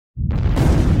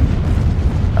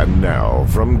And now,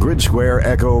 from Grid Square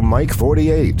Echo Mike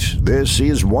 48, this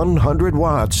is 100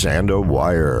 Watts and a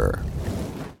Wire.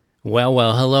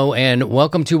 Well, hello, and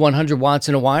welcome to 100 Watts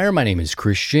and a Wire. My name is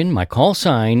Christian. My call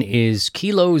sign is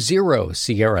Kilo Zero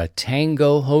Sierra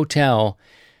Tango Hotel.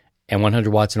 And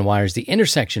 100 Watts and a Wire is the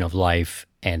intersection of life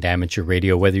and amateur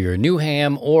radio. Whether you're a new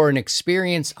ham or an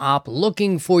experienced op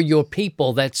looking for your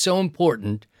people, that's so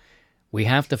important. We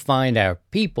have to find our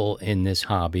people in this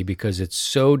hobby because it's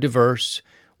so diverse,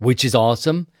 which is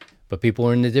awesome. But people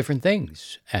are into different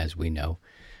things, as we know.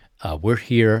 We're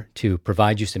here to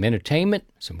provide you some entertainment,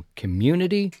 some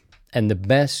community, and the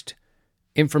best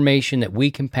information that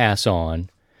we can pass on.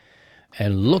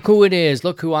 And look who it is.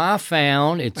 Look who I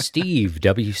found. It's Steve,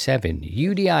 W7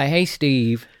 UDI. Hey,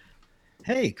 Steve.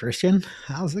 Hey, Christian.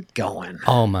 How's it going?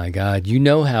 Oh, my God. You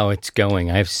know how it's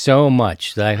going. I have so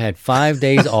much that I've had 5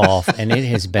 days off, and it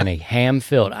has been a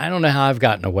ham-filled. I don't know how I've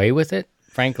gotten away with it.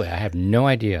 Frankly, I have no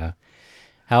idea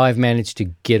how I've managed to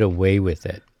get away with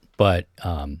it. But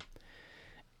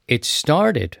it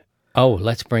started. Oh,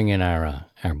 let's bring in our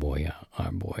boy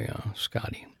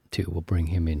Scotty too. We'll bring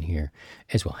him in here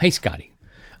as well. Hey, Scotty.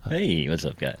 Hey, what's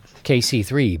up, guys?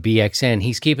 KC3BXN.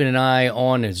 He's keeping an eye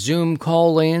on Zoom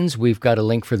call-ins. We've got a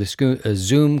link for the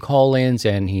Zoom call-ins,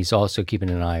 and he's also keeping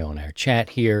an eye on our chat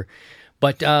here.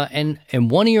 But and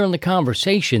one ear on the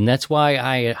conversation. That's why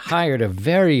I hired a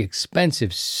very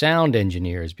expensive sound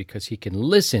engineer, is because he can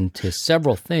listen to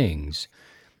several things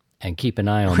and keep an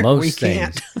eye on most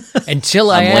things until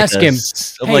I ask him.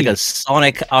 I'm like a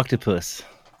sonic octopus.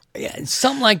 Yeah,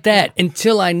 something like that,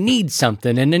 until I need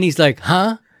something. And then he's like,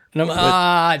 huh? And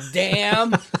I'm,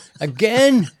 damn,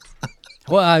 again?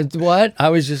 What? I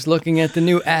was just looking at the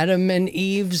new Adam and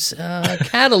Eve's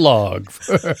catalog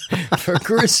for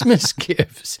Christmas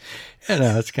gifts. You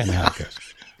know, that's kind of how it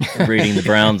goes. Reading the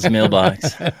Browns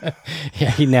mailbox.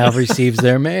 Yeah, he now receives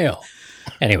their mail.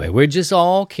 Anyway, we're just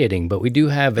all kidding, but we do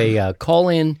have a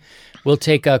call-in. We'll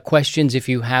take questions if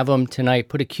you have them tonight.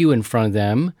 Put a Q in front of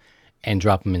them and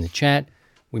drop them in the chat.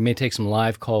 We may take some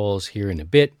live calls here in a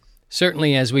bit.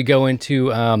 Certainly as we go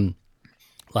into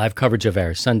live coverage of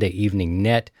our Sunday evening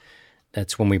net,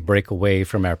 that's when we break away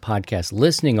from our podcast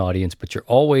listening audience, but you're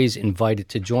always invited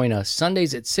to join us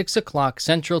Sundays at 6 o'clock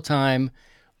Central Time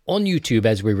on YouTube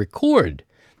as we record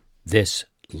this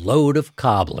load of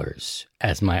cobblers,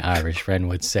 as my Irish friend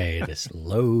would say, this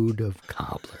load of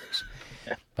cobblers.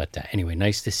 But anyway,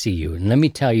 nice to see you. And let me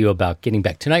tell you about getting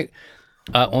back. Tonight,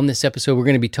 on this episode, we're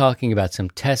going to be talking about some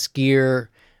test gear,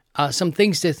 some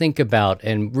things to think about,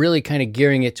 and really kind of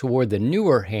gearing it toward the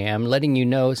newer ham, letting you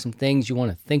know some things you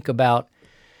want to think about.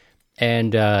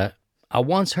 And I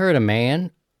once heard a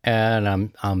man,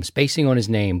 and I'm spacing on his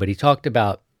name, but he talked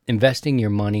about investing your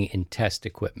money in test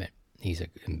equipment. He's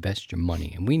invest your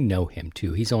money, and we know him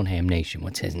too. He's on Ham Nation.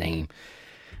 What's his name?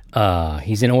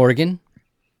 He's in Oregon.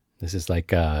 This is like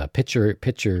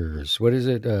Pitchers. What is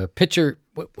it? Pitcher.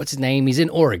 What's his name? He's in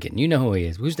Oregon. You know who he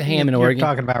is. Who's the ham in Oregon? You're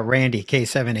talking about Randy,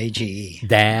 K7AGE.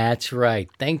 That's right.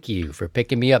 Thank you for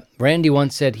picking me up. Randy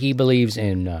once said he believes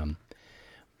in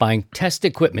buying test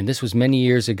equipment. This was many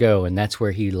years ago, and that's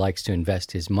where he likes to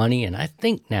invest his money. And I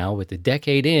think now, with the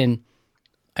decade in,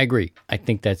 I agree. I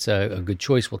think that's a good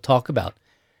choice. We'll talk about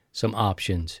some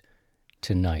options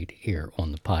tonight here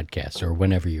on the podcast or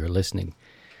whenever you're listening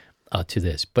to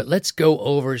this. But let's go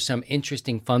over some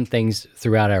interesting, fun things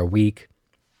throughout our week.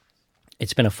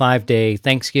 It's been a 5-day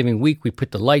Thanksgiving week. We put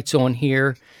the lights on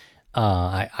here.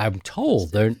 I'm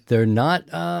told they're not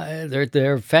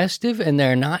they're festive and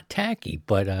they're not tacky.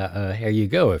 But here you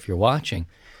go. If you're watching,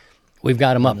 we've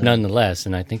got them up nonetheless,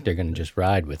 and I think they're going to just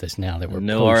ride with us now that we're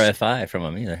no RFI from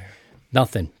them either.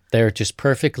 Nothing. They're just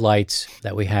perfect lights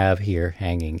that we have here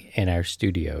hanging in our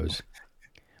studios.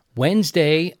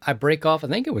 Wednesday, I break off. I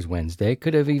think it was Wednesday.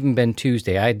 Could have even been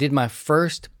Tuesday. I did my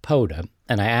first POTA,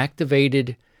 and I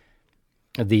activated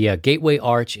the Gateway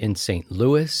Arch in St.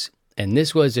 Louis. And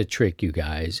this was a trick, you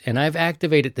guys. And I've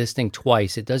activated this thing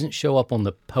twice. It doesn't show up on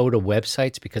the POTA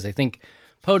websites because I think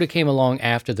POTA came along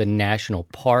after the National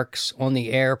Parks on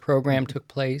the Air program took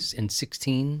place in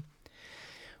 2016.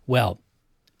 Well,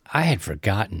 I had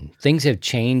forgotten. Things have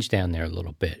changed down there a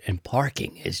little bit, and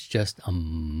parking is just a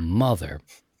mother.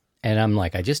 And I'm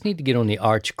like, I just need to get on the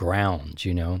Arch grounds,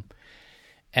 you know.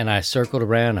 And I circled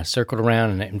around,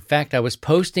 and in fact, I was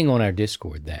posting on our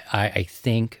Discord that I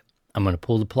think I'm going to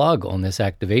pull the plug on this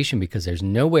activation because there's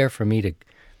nowhere for me to.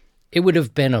 It would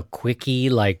have been a quickie,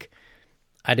 like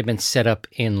I'd have been set up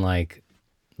in like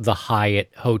the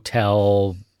Hyatt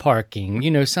hotel parking, you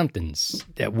know, something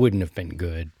that wouldn't have been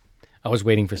good. I was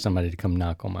waiting for somebody to come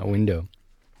knock on my window.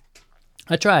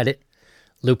 I tried it,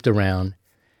 looped around,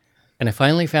 And I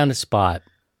finally found a spot,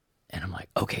 and I'm like,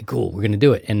 okay, cool, we're going to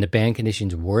do it. And the band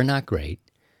conditions were not great.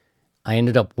 I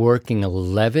ended up working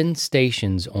 11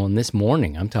 stations on this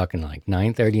morning. I'm talking like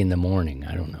 9:30 in the morning.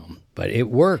 I don't know. But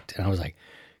it worked. And I was like,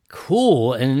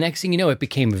 cool. And the next thing you know, it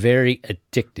became very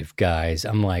addictive, guys.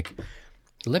 I'm like,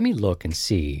 let me look and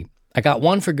see. I got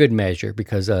one for good measure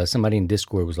because somebody in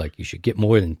Discord was like, you should get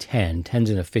more than 10.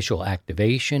 10's an official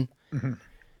activation. Mm-hmm.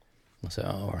 I said,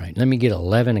 all right, let me get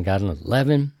 11. I got an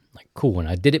 11. Like, cool. And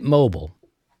I did it mobile.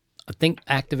 I think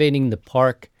activating the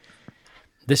park,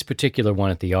 this particular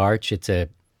one at the Arch, it's a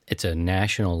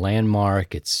national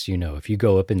landmark. It's, if you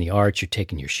go up in the Arch, you're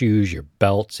taking your shoes, your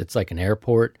belts. It's like an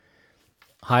airport,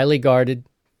 highly guarded.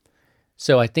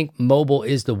 So I think mobile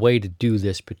is the way to do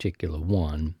this particular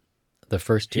one. The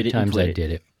first two times I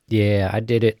did it. Yeah, I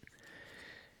did it.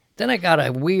 Then I got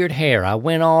a weird hair. I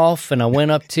went off and I went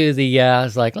up to I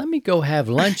was like, let me go have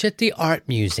lunch at the art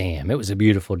museum. It was a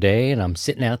beautiful day and I'm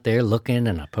sitting out there looking,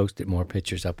 and I posted more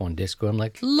pictures up on Discord. I'm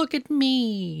like, look at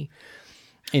me.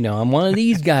 I'm one of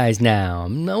these guys now.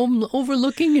 I'm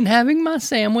overlooking and having my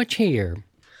sandwich here.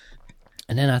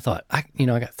 And then I thought, I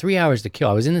got 3 hours to kill.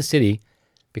 I was in the city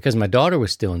because my daughter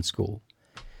was still in school.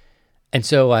 And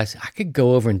so I could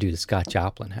go over and do the Scott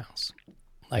Joplin house.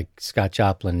 Like, Scott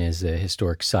Joplin is a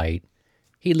historic site.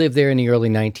 He lived there in the early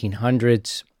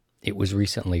 1900s. It was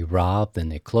recently robbed,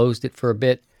 and they closed it for a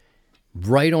bit,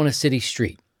 right on a city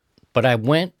street. But I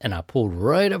went, and I pulled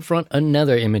right up front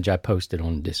another image I posted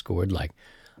on Discord, like,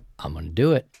 I'm going to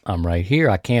do it. I'm right here.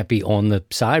 I can't be on the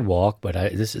sidewalk, but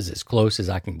this is as close as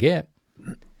I can get.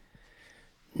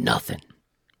 Nothing.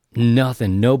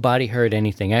 Nobody heard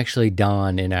anything. Actually,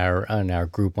 Don in our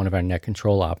group, one of our net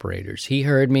control operators, he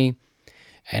heard me.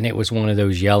 And it was one of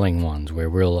those yelling ones where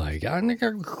we're like, like,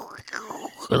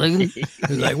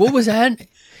 what was that?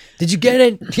 Did you get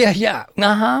it? Yeah.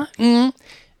 Uh-huh. Mm.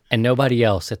 And nobody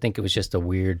else. I think it was just a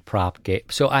weird prop game.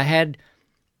 So I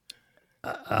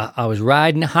was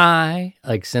riding high,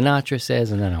 like Sinatra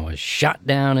says, and then I was shot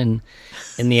down in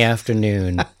the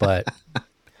afternoon. But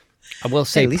I will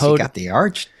say, at least you got the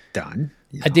Arch done.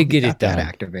 I did get it done. That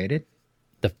activated.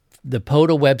 The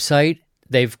POTA website,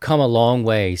 they've come a long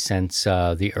way since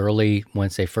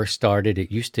once they first started.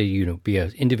 It used to, be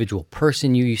an individual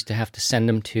person you used to have to send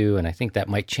them to, and I think that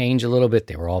might change a little bit.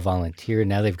 They were all volunteer.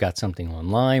 Now they've got something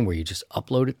online where you just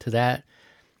upload it to that.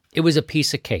 It was a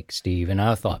piece of cake, Steve, and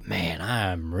I thought, man,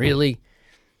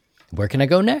 where can I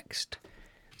go next?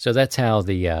 So that's how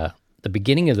the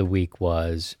beginning of the week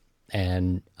was,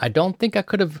 and I don't think I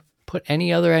could have put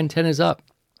any other antennas up.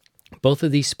 Both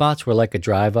of these spots were like a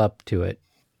drive up to it.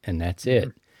 And that's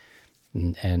it.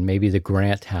 And maybe the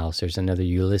Grant house. There's another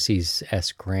Ulysses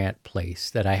S. Grant place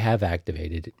that I have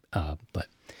activated. But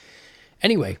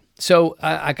anyway, so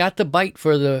I got the bite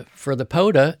for the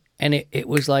POTA, and it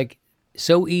was like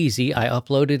so easy. I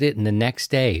uploaded it, and the next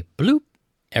day, bloop,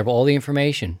 all the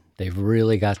information. They've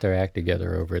really got their act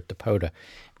together over at the POTA.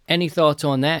 Any thoughts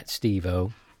on that,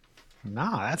 Steve-O?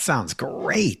 No, that sounds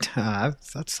great.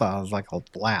 That sounds like a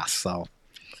blast. So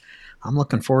I'm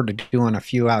looking forward to doing a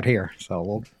few out here.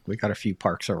 So we got a few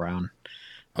parks around.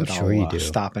 I'm sure you do.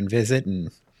 Stop and visit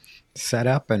and set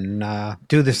up and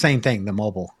do the same thing, the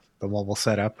mobile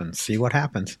setup, and see what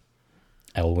happens.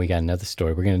 Oh, we got another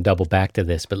story. We're going to double back to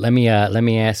this, but let me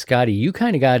ask Scotty. You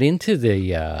kind of got into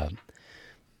the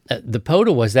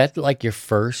POTA. Was that like your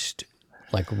first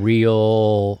like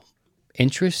real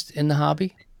interest in the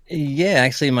hobby? Yeah,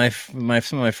 actually, some of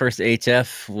my first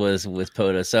HF was with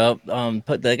POTA. So,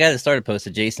 the guy that started POTA,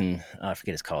 Jason, I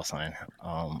forget his call sign,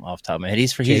 off the top of my head.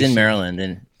 He's in Maryland,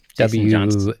 and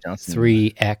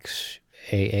W3X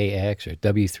AAX or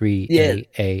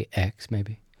W3AAX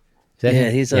maybe. Is that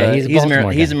him?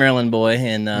 He's a Maryland boy,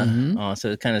 and so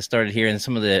it kind of started here. And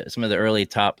some of the early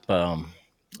top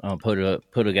POTA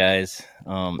guys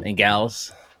and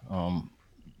gals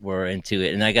were into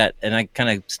it, and I kind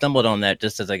of stumbled on that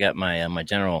just as I got my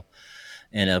general,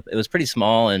 and it was pretty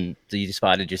small, and you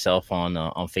spotted yourself on the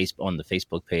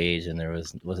Facebook page, and there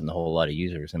wasn't a whole lot of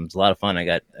users, and it was a lot of fun. I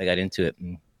got into it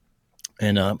and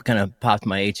kind of popped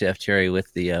my HF cherry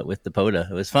with the POTA.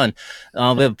 It was fun. We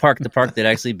have the park that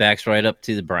actually backs right up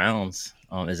to the Browns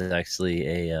is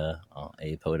actually a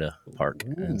POTA park.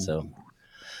 Ooh. And so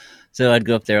I'd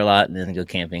go up there a lot, and then go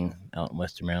camping out in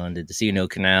Western Maryland. Did the C&O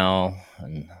Canal,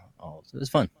 and all. So it was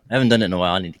fun. I haven't done it in a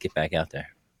while. I need to get back out there.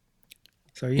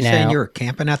 So are you saying you were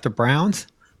camping at the Browns?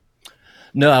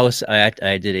 No,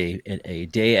 I did a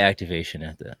day activation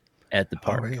at the at the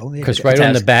park. Because right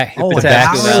on the back, Oh, the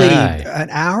back side. an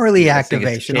hourly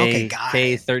activation. Okay, got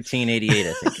it. K1388,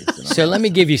 I think. Is the So let me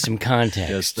give you some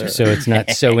context so it's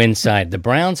not so inside. The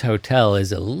Browns Hotel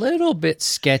is a little bit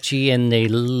sketchy, and they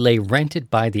rent it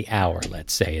by the hour,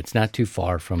 let's say. It's not too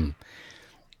far from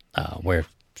where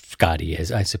Scotty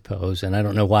is, I suppose. And I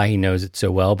don't know why he knows it so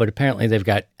well, but apparently they've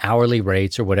got hourly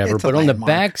rates or whatever. It's a But on the landmark.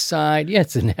 back side, yeah,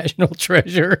 it's a national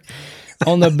treasure.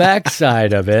 On the back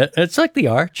side of it, it's like the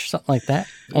Arch, something like that.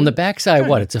 On the back side,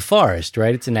 what? It's a forest,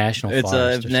 right? It's a national It's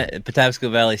forest. or something.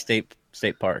 Patapsco Valley State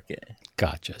Park. Yeah.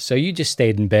 Gotcha. So you just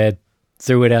stayed in bed,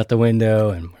 threw it out the window,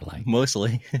 and we're like,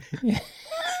 Mostly.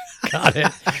 got it.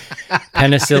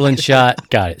 Penicillin shot.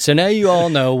 Got it. So now you all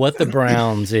know what the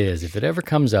Browns is, if it ever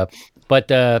comes up.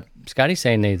 But Scotty's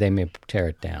saying they may tear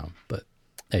it down. But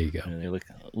there you go. They're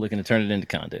looking to turn it into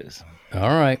condos. All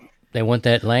right. They want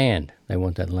that land.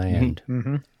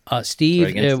 Mm-hmm. Steve,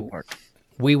 Right against the park.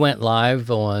 we went live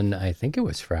on, I think it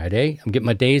was Friday. I'm getting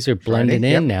my days are blending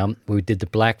in now. We did the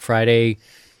Black Friday,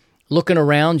 looking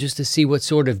around just to see what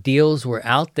sort of deals were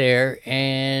out there.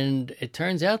 And it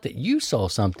turns out that you saw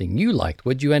something you liked.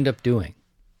 What'd you end up doing?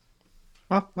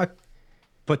 Well, I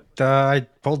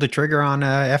pulled the trigger on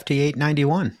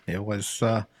FT891. It was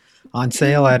on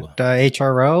sale at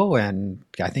HRO, and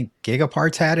I think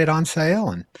Gigaparts had it on sale.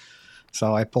 And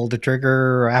so I pulled the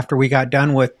trigger after we got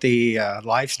done with the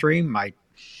live stream. I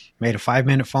made a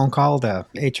 5-minute phone call to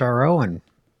HRO, and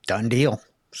done deal.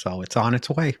 So it's on its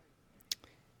way.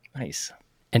 Nice.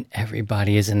 And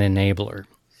everybody is an enabler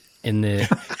in the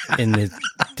It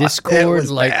Discord.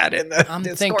 was Like bad in the I'm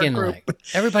Discord thinking, group. like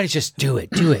everybody's just do it.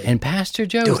 And Pastor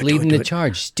Joe's leading the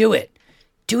charge. Just do it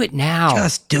now.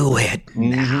 Just do it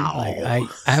now.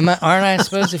 Aren't I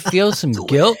supposed to feel some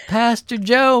guilt, Pastor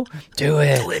Joe? Do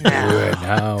it. Do it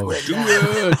now. Do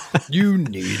it. You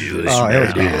need this. Oh, it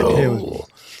was bad. It now.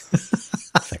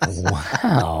 It's like,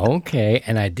 wow, okay.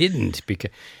 And I didn't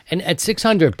and at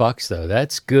 $600 though,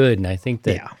 that's good. And I think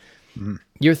that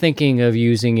you're thinking of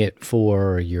using it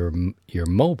for your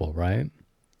mobile, right?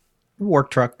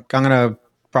 Work truck. I'm gonna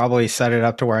probably set it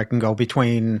up to where I can go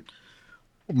between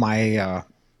my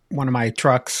one of my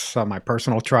trucks, my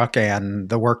personal truck, and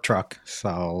the work truck.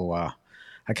 So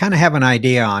I kind of have an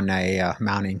idea on a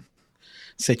mounting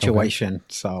situation. Okay.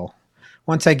 So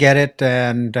once I get it,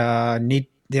 and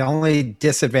the only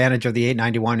disadvantage of the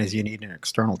 891 is you need an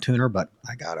external tuner, but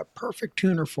I got a perfect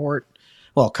tuner for it.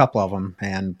 Well, a couple of them,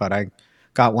 but I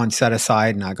got one set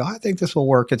aside, and I go, I think this will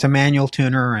work. It's a manual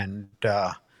tuner, and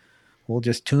we'll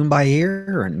just tune by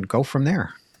ear and go from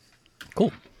there.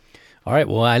 Cool. All right.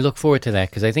 Well, I look forward to that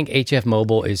because I think HF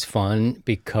Mobile is fun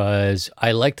because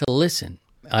I like to listen.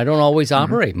 I don't always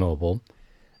operate mobile,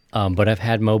 but I've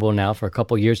had mobile now for a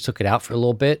couple of years, took it out for a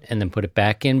little bit, and then put it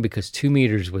back in because 2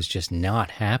 meters was just not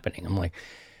happening. I'm like,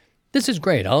 this is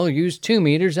great. I'll use 2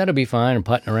 meters. That'll be fine. I'm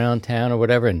putting around town or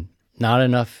whatever, and not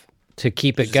enough to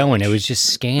keep it going. It was just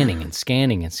scanning and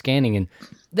scanning and scanning. And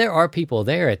there are people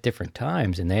there at different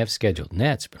times, and they have scheduled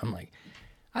nets, but I'm like,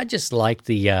 I just like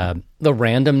the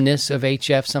randomness of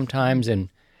HF sometimes, and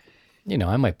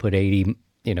I might put 80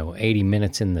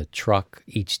 minutes in the truck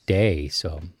each day.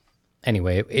 So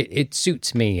anyway, it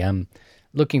suits me. I'm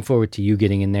looking forward to you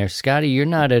getting in there, Scotty. You're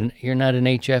not an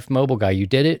HF mobile guy. You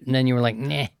did it, and then you were like,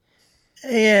 nah.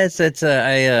 Yeah,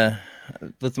 I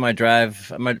with my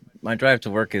drive. My drive to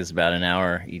work is about an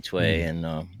hour each way, and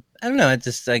I don't know. I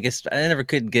guess I never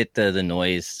could get the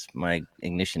noise, my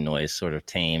ignition noise, sort of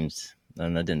tamed.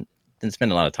 And I didn't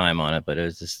spend a lot of time on it, but it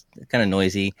was just kind of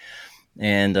noisy,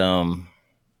 and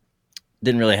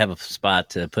didn't really have a spot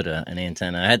to put an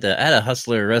antenna. I had a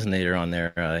Hustler resonator on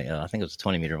there. I think it was a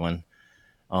 20-meter one.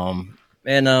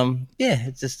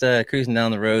 It's just cruising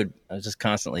down the road. I was just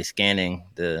constantly scanning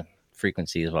the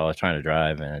frequencies while I was trying to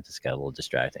drive, and it just got a little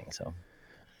distracting. So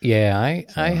yeah,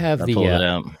 I have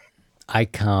the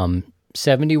ICOM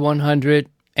 7100,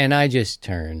 and I just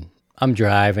turn. I'm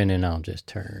driving and I'll just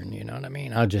turn, you know what I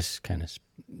mean? I'll just kind of,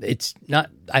 it's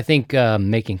not, I think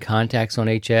making contacts on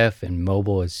HF and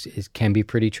mobile can be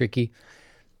pretty tricky.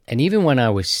 And even when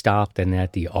I was stopped and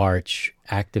at the Arch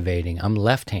activating, I'm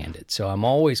left-handed. So I'm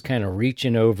always kind of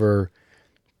reaching over,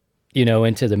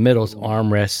 into the middle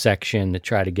armrest section to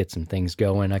try to get some things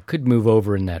going. I could move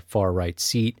over in that far right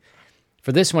seat.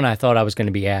 For this one, I thought I was going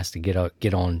to be asked to get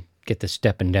the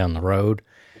stepping down the road.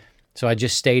 So I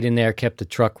just stayed in there, kept the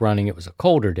truck running. It was a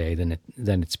colder day than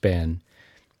it's been.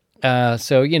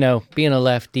 So, being a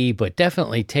lefty, but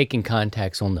definitely taking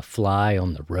contacts on the fly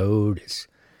on the road is,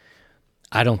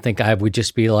 I don't think I would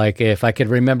just be like, if I could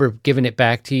remember giving it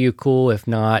back to you, cool. If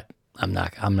not, I'm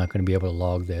not going to be able to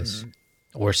log this.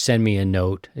 or send me a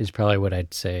note is probably what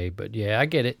I'd say. But yeah, I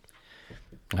get it.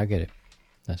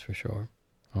 That's for sure.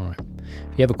 All right.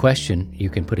 If you have a question, you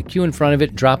can put a Q in front of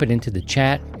it, drop it into the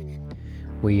chat.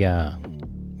 We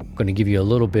going to give you a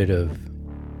little bit of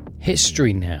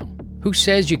history now. Who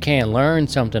says you can't learn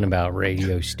something about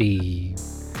radio, Steve?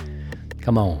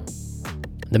 Come on.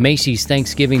 The Macy's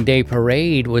Thanksgiving Day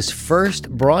Parade was first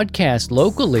broadcast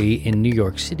locally in New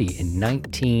York City in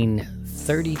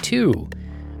 1932.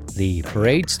 The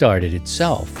parade started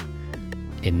itself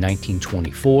in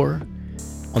 1924.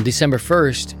 On December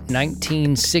 1st,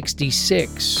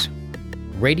 1966,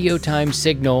 radio time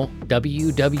signal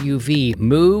WWV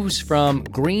moves from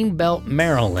Greenbelt,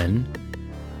 Maryland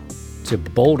to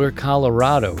Boulder,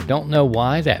 Colorado. Don't know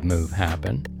why that move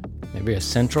happened. Maybe a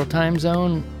central time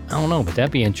zone? I don't know, but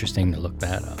that'd be interesting to look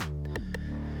that up.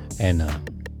 And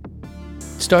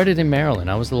started in Maryland.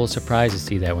 I was a little surprised to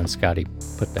see that when Scotty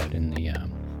put that in the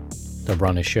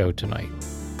run of show tonight.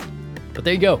 But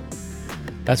there you go.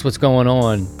 That's what's going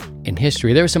on in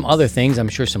history. There were some other things, I'm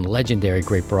sure some legendary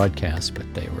great broadcasts,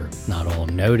 but they were not all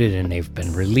noted, and they've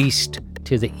been released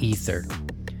to the ether.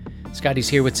 Scotty's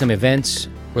here with some events.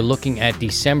 We're looking at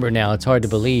December now. It's hard to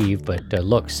believe, but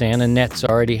look, Santa Net's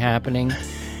already happening.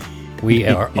 We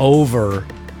are over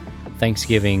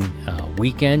Thanksgiving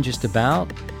weekend, just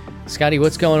about. Scotty,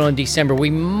 what's going on in December?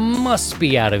 We must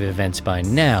be out of events by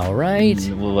now, right?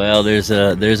 Well, there's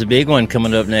a big one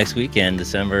coming up next weekend.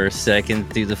 December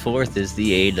 2nd through the 4th is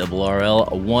the ARRL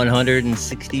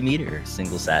 160-meter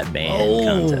single-side band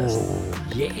contest.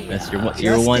 Yeah. That's your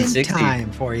Just 160. in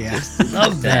time for you.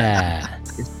 Love that.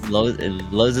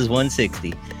 Lowe's is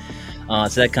 160.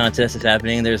 So that contest is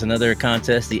happening. There's another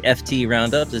contest, the FT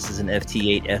Roundup. This is an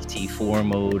FT8, FT4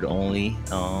 mode only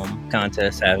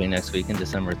contest happening next weekend,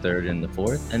 December 3rd and the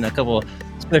 4th. And a couple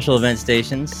special event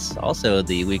stations. Also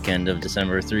the weekend of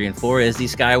December 3 and 4 is the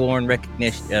Skywarn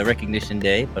Recognition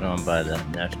Day put on by the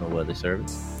National Weather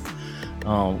Service.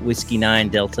 Whiskey 9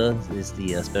 Delta is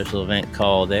the special event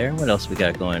call there. What else we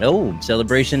got going? Oh,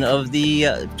 celebration of the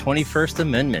 21st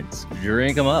Amendment.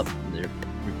 Drink them up. They're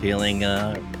repealing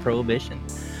prohibition.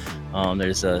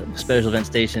 There's a special event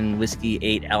station, Whiskey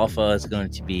 8 Alpha is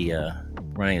going to be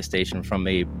running a station from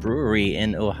a brewery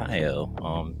in Ohio.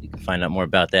 You can find out more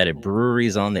about that at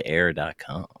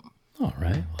breweries-on-the-air.com. All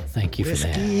right. Well, thank you for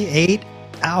that. Whiskey 8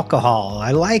 alcohol. I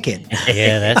like it.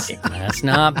 Yeah, that's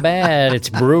not bad. It's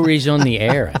Breweries on the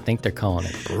Air. I think they're calling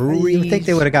it Breweries. You think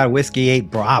they would have got Whiskey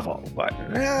 8 Bravo, but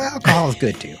alcohol is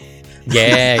good too.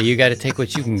 Yeah, you got to take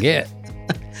what you can get.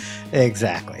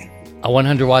 Exactly. A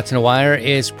 100 Watts and a Wire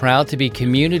is proud to be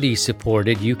community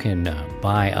supported. You can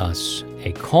buy us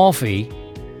a coffee,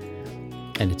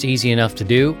 and it's easy enough to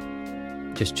do.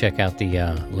 Just check out the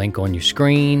link on your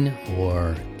screen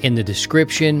or in the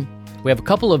description. We have a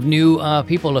couple of new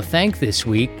people to thank this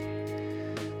week.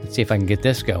 Let's see if I can get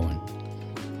this going.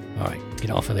 All right,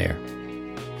 get off of there.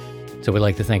 So we'd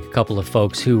like to thank a couple of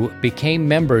folks who became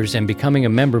members, and becoming a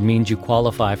member means you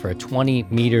qualify for a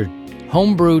 20-meter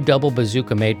homebrew double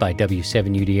bazooka made by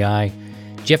W7UDI.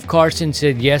 Jeff Carson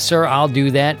said, yes, sir, I'll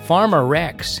do that. Farmer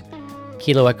Rex,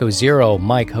 Kilo Echo Zero,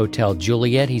 Mike Hotel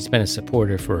Juliet. He's been a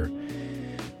supporter for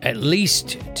at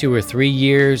least 2 or 3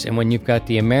 years. And when you've got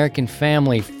the American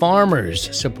Family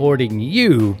Farmers supporting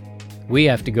you, we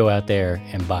have to go out there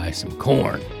and buy some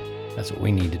corn. That's what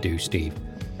we need to do, Steve.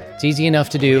 It's easy enough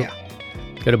to do. Yeah.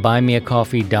 Go to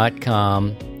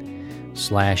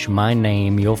buymeacoffee.com/my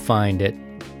name. You'll find it.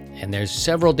 And there's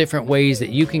several different ways that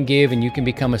you can give and you can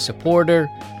become a supporter.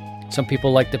 Some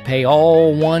people like to pay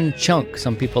all one chunk.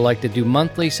 Some people like to do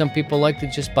monthly. Some people like to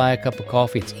just buy a cup of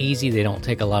coffee. It's easy. They don't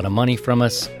take a lot of money from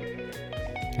us.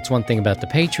 It's one thing about the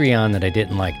Patreon that I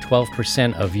didn't like.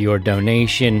 12% of your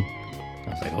donation.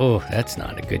 I was like, oh, that's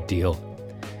not a good deal.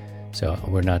 So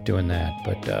we're not doing that.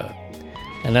 But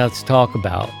and now let's talk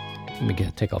about, let me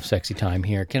take off sexy time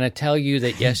here. Can I tell you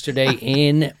that yesterday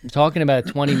in talking about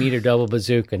a 20-meter double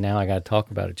bazooka, now I got to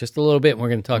talk about it just a little bit. We're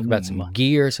going to talk about some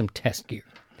gear, some test gear.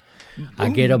 I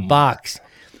get a box.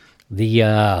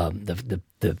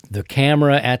 The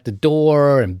camera at the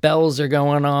door and bells are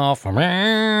going off.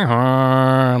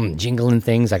 Jingling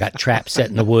things. I got traps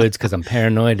set in the woods because I'm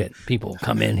paranoid that people will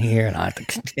come in here and I have to...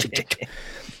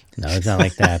 No, it's not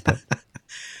like that.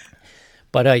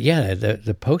 But yeah,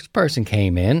 the post person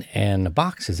came in and the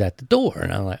box is at the door.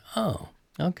 And I'm like, oh,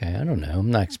 okay, I don't know.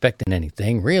 I'm not expecting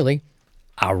anything, really.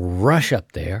 I rush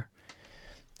up there,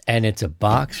 and it's a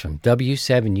box from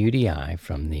W7UDI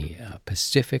from the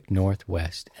Pacific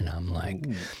Northwest. And I'm like,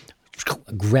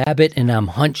 grab it, and I'm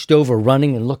hunched over,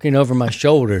 running and looking over my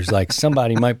shoulders like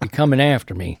somebody might be coming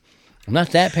after me. I'm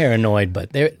not that paranoid, but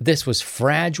this was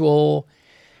fragile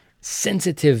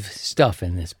sensitive stuff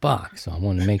in this box. So I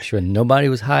wanted to make sure nobody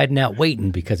was hiding out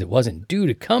waiting because it wasn't due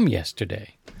to come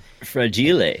yesterday.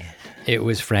 Fragile. It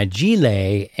was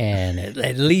fragile and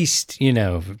at least,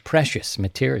 precious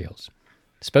materials.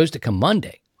 Supposed to come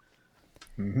Monday.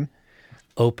 Mm-hmm.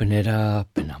 Open it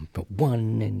up, and I'm put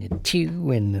 1 and the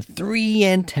 2 and the 3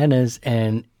 antennas,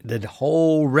 and the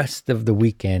whole rest of the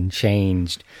weekend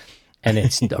changed. And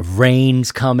the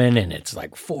rain's coming, and it's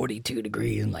like 42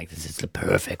 degrees. I'm like, this is the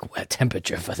perfect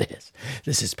temperature for this.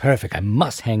 This is perfect. I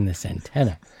must hang this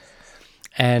antenna.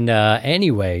 And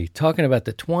anyway, talking about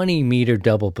the 20-meter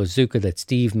double bazooka that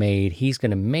Steve made, he's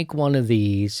going to make one of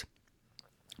these.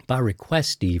 By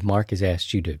request, Steve, Mark has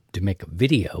asked you to make a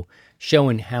video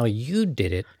showing how you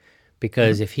did it,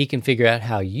 because if he can figure out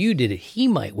how you did it, he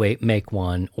might make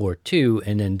one or two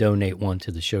and then donate one to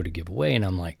the show to give away. And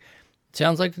I'm like,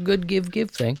 sounds like a good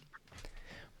give thing.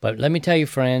 But let me tell you,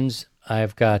 friends,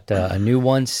 I've got a new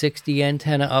 160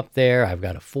 antenna up there. I've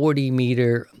got a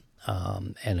 40-meter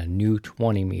and a new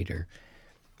 20-meter.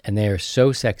 And they are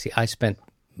so sexy. I spent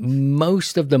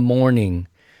most of the morning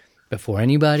before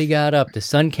anybody got up. The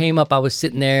sun came up. I was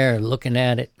sitting there looking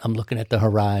at it. I'm looking at the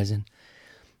horizon.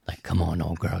 Like, come on,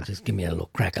 old girl, just give me a little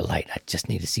crack of light. I just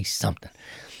need to see something.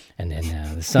 And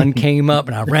then the sun came up,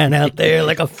 and I ran out there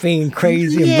like a fiend,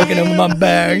 crazy. I'm looking over my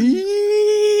back,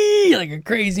 like a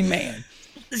crazy man.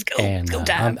 Let's go. And Let's go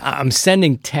time. I'm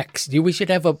sending texts. We should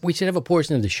have a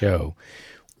portion of the show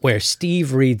where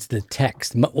Steve reads the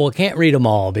text. Well, I can't read them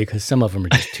all because some of them are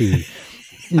just too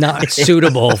not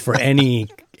suitable for any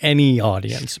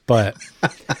audience. But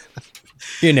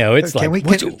it's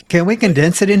can we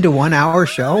condense it into 1 hour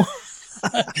show?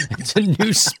 It's a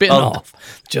new spin-off.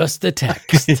 Just the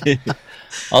text.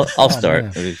 I'll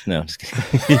start. No, I'm just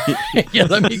kidding. Yeah,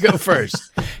 let me go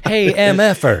first. Hey,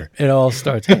 MFer. It all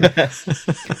starts.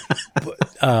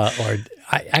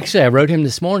 I wrote him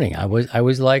this morning. I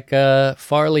was like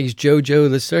Farley's JoJo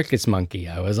the Circus Monkey.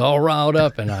 I was all riled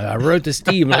up, and I wrote to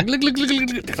Steve. Like, look.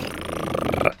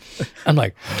 I'm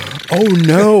like, oh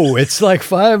no, it's like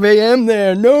 5 a.m.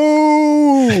 there.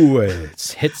 No,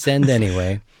 it's hit send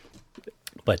anyway.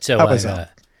 But so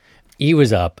he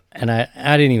was up, and I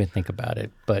didn't even think about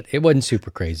it, but it wasn't super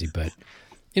crazy. But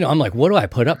I'm like, what do I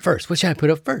put up first? What should I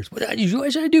put up first? What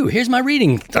should I do? Here's my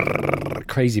reading.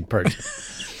 Crazy person.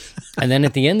 And then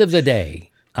at the end of the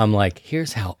day, I'm like,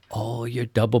 here's how all your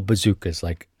double bazookas,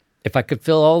 like if I could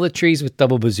fill all the trees with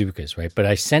double bazookas, right? But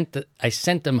I sent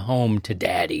them home to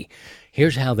Daddy.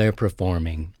 Here's how they're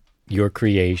performing, your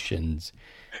creations.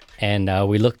 And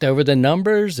we looked over the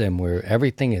numbers, and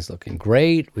everything is looking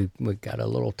great. We got a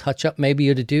little touch up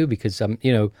maybe to do because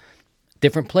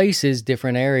different places,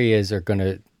 different areas are going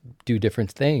to do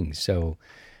different things. So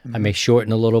I may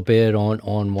shorten a little bit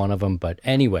on one of them, but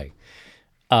anyway.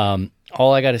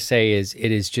 All I got to say is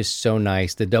it is just so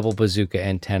nice. The double bazooka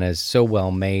antenna is so well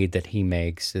made that he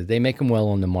makes. They make them well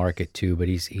on the market too, but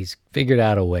he's figured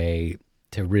out a way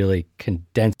to really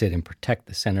condense it and protect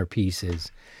the centerpieces.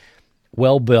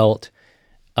 Well built.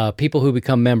 People who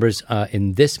become members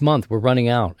in this month, we're running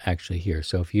out actually here.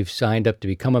 So if you've signed up to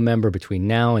become a member between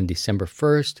now and December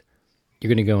 1st, you're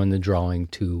going to go in the drawing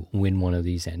to win one of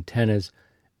these antennas.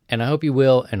 And I hope you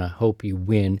will, and I hope you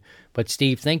win. But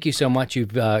Steve, thank you so much.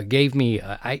 You've gave me,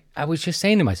 I was just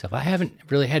saying to myself, I haven't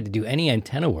really had to do any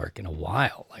antenna work in a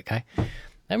while. Like I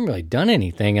haven't really done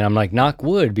anything. And I'm like, knock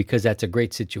wood, because that's a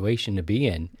great situation to be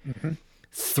in. Mm-hmm.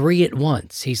 3 at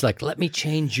once. He's like, let me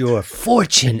change your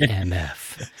fortune,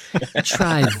 MF.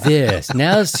 Try this.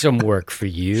 Now some work for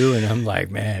you. And I'm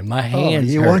like, man, my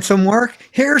hands you hurt. Want some work?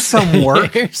 Here's some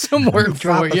work. Here's some work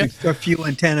for you. A few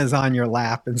antennas on your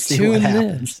lap and see what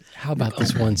happens. This. How about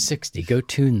this 160? Go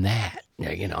tune that.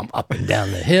 I'm up and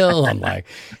down the hill. I'm like,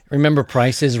 remember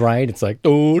Price is Right? It's like,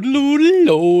 I'm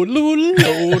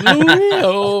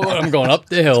going up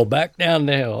the hill, back down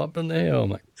the hill, up in the hill. I'm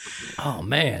like, oh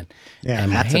man. Yeah,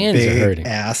 and my that's hands a big are hurting.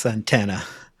 Ass antenna.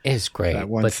 It's great.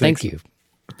 But thank you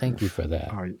for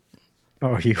that.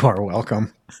 Oh, you are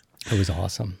welcome. It was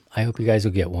awesome. I hope you guys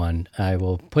will get one. I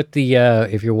will put the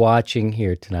if you're watching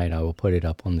here tonight, I will put it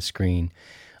up on the screen.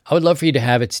 I would love for you to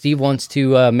have it. Steve wants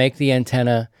to make the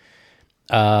antenna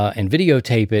and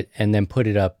videotape it and then put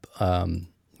it up,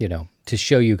 to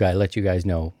show you guys, let you guys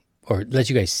know, or let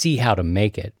you guys see how to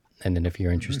make it. And then if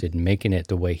you're interested in making it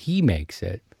the way he makes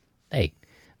it, hey,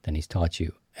 then he's taught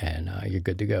you, and you're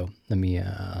good to go. Let me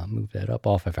move that up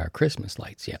off of our Christmas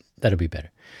lights. Yeah, that'll be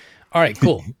better. All right,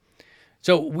 cool.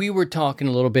 So we were talking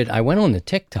a little bit. I went on the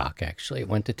TikTok, actually. I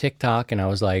went to TikTok, and I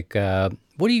was like,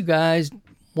 what do you guys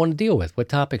want to deal with? What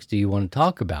topics do you want to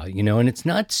talk about? And it's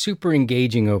not super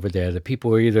engaging over there. The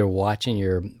people are either watching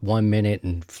your 1 minute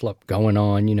and flip going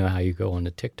on, how you go on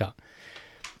the TikTok.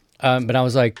 But I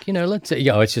was like, let's say,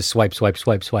 it's just swipe,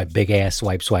 big ass,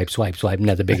 swipe,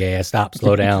 another big ass, stop,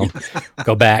 slow down,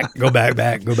 go back, go back,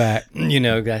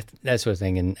 that sort of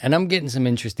thing. And I'm getting some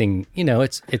interesting,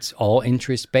 it's all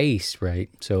interest based, right?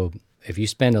 So if you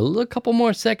spend a couple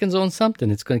more seconds on something,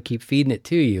 it's going to keep feeding it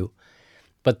to you.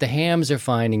 But the hams are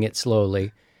finding it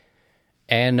slowly.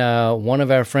 And one of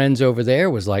our friends over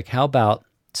there was like, how about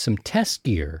some test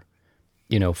gear?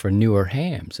 For newer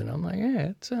hams. And I'm like, yeah,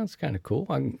 it sounds kind of cool.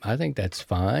 I think that's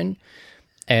fine.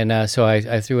 And so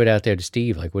I threw it out there to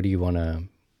Steve, like, what do you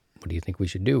think we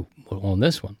should do on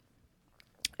this one?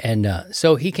 And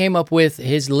so he came up with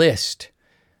his list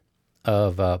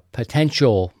of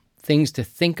potential things to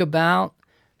think about.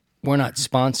 We're not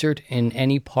sponsored in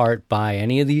any part by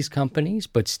any of these companies,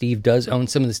 but Steve does own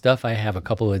some of the stuff. I have a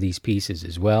couple of these pieces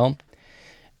as well.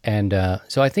 And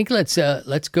so I think let's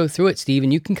go through it, Steve,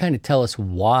 and you can kind of tell us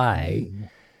why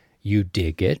you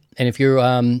dig it. And if you're,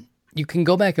 you can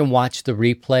go back and watch the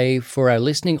replay. For our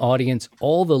listening audience,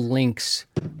 all the links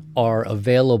are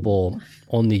available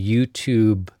on the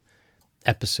YouTube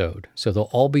episode. So they'll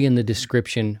all be in the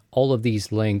description, all of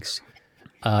these links.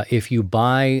 If you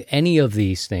buy any of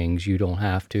these things, you don't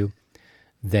have to.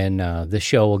 Then the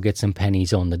show will get some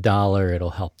pennies on the dollar.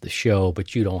 It'll help the show,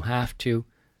 but you don't have to.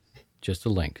 Just a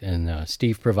link. And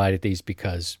Steve provided these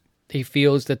because he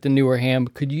feels that the newer ham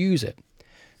could use it.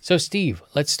 So, Steve,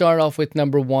 let's start off with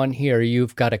number one here.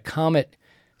 You've got a Comet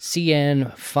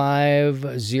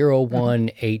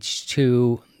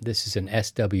CN501H2. This is an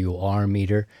SWR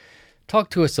meter.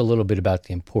 Talk to us a little bit about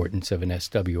the importance of an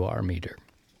SWR meter.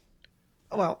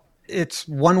 Well, it's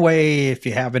one way, if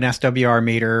you have an SWR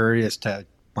meter, is to,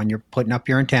 when you're putting up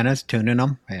your antennas, tuning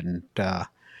them, and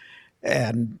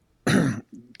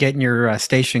getting your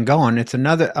station going. It's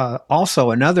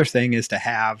also another thing is to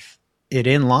have it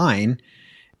in line,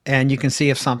 and you can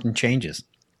see if something changes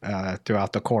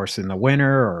throughout the course in the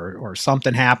winter, or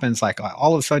something happens, like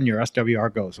all of a sudden your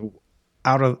SWR goes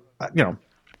out of,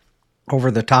 over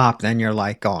the top. Then you're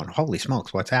like going, holy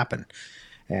smokes, what's happened?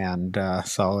 And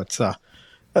so it's a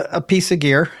piece of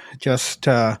gear just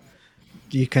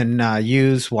you can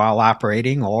use while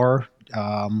operating, or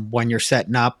when you're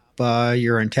setting up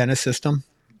your antenna system.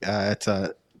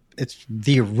 It's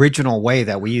the original way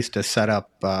that we used to set up,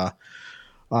 our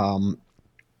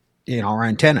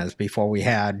antennas before we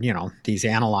had, these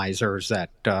analyzers that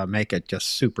make it just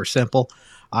super simple.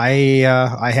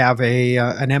 I have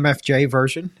an MFJ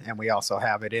version, and we also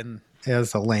have it in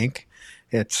as a link.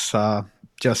 It's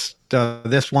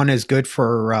this one is good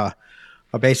for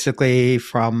basically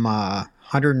from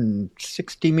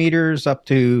 160 meters up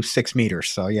to 6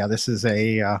 meters. So yeah, this is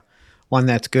a one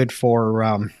that's good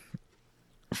for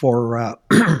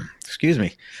excuse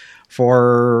me,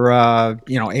 for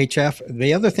HF.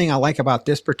 The other thing I like about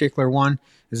this particular one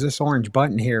is this orange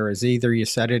button here is either you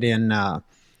set it in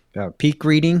peak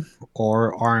reading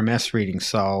or RMS reading,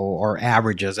 or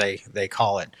average as they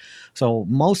call it. So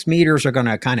most meters are going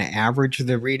to kind of average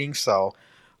the reading. So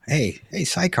hey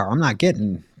Sidecar, I'm not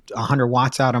getting 100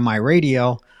 watts out of my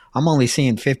radio. I'm only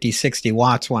seeing 50, 60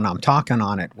 watts when I'm talking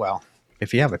on it. Well,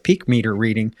 if you have a peak meter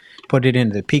reading, put it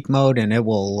into the peak mode, and it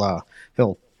will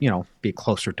it'll be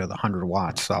closer to the 100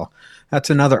 watts. So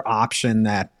that's another option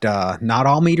that not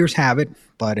all meters have it,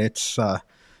 but it's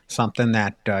something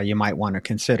that you might want to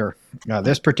consider.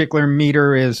 This particular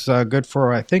meter is good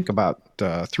for, I think, about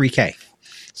 3K.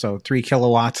 So 3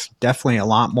 kilowatts, definitely a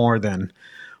lot more than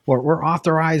what we're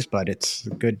authorized, but it's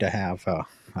good to have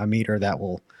a meter that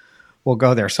will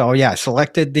go there. So yeah, I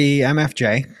selected the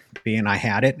MFJ, being I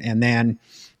had it, and then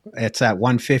it's at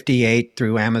 158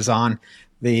 through Amazon.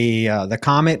 The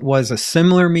Comet was a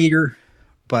similar meter,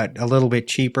 but a little bit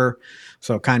cheaper.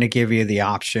 So kind of give you the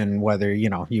option whether you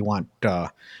want an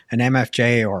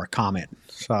MFJ or a Comet.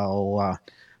 So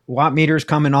watt meters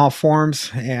come in all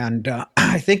forms, and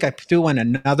I think I threw in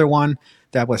another one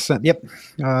that was that's the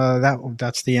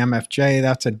MFJ.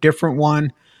 That's a different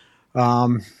one.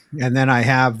 And then I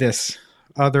have this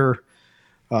other.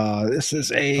 This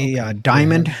is a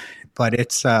diamond, but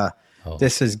it's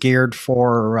this is geared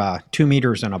for 2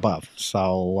 meters and above.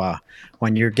 So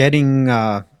when you're getting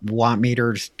watt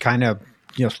meters, kind of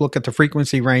just look at the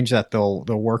frequency range that they'll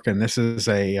work in. This is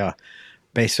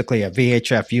basically a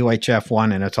VHF UHF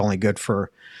one, and it's only good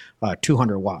for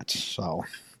 200 watts. So,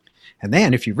 and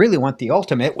then if you really want the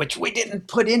ultimate, which we didn't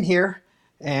put in here,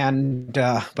 and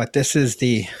but this is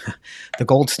the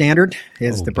gold standard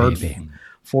is the Bird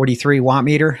 43 watt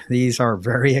meter. These are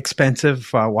very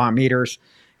expensive watt meters,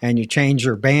 and you change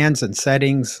your bands and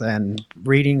settings and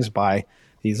readings by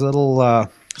these little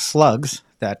slugs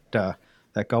that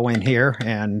go in here,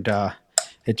 and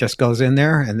it just goes in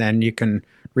there, and then you can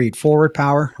read forward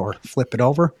power or flip it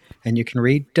over, and you can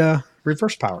read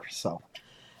reverse power. So,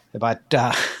 but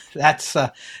that's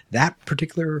that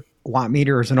particular watt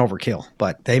meter is an overkill,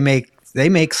 but they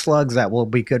make slugs that will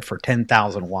be good for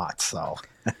 10,000 watts. So,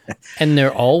 and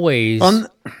they're always.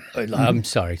 I'm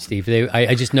sorry, Steve.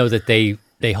 I just know that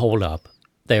they hold up.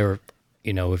 They're,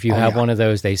 if you have one of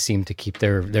those, they seem to keep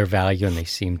their value and they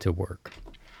seem to work.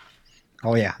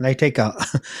 Oh yeah,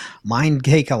 mine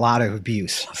take a lot of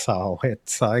abuse, so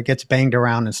it gets banged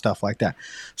around and stuff like that.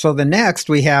 So the next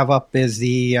we have up is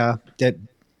the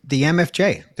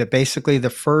MFJ, that basically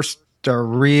the first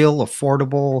real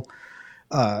affordable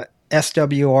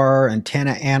SWR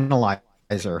antenna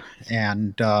analyzer,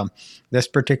 and this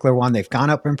particular one, they've gone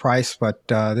up in price, but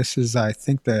this is, I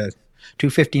think, the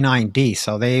 259D.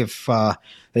 So they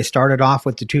started off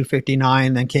with the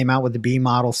 259, then came out with the B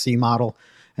model, C model,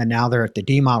 and now they're at the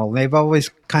D model. They've always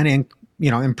kind of,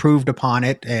 improved upon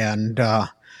it. And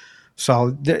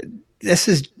so this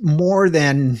is more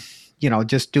than,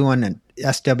 just doing an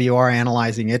SWR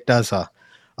analyzing. It does a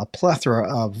plethora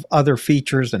of other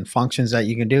features and functions that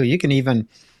you can do. You can even,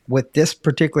 with this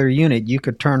particular unit, you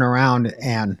could turn around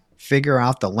and figure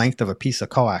out the length of a piece of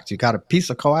coax. You got a piece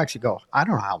of coax, you go, I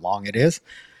don't know how long it is.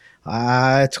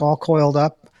 It's all coiled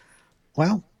up.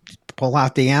 Well, pull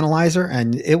out the analyzer,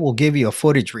 and it will give you a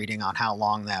footage reading on how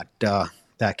long that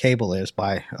cable is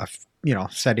by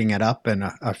setting it up and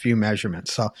a few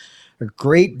measurements. So a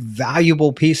great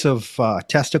valuable piece of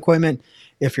test equipment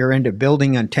if you're into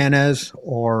building antennas,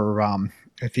 or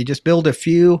if you just build a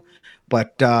few,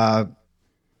 but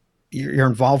you're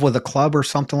involved with a club or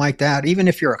something like that. Even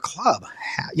if you're a club,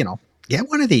 get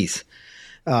one of these,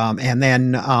 and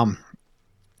then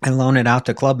and loan it out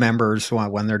to club members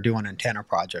when they're doing antenna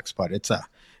projects. But it's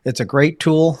a great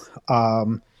tool.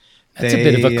 That's a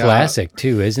bit of a classic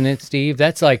too, isn't it, Steve?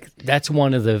 That's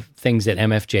one of the things that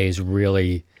MFJ is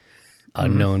really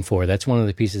known for. That's one of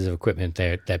the pieces of equipment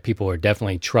that people are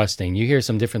definitely trusting. You hear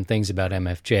some different things about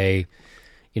MFJ.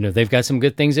 They've got some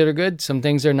good things that are good, some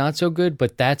things are not so good,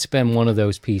 but that's been one of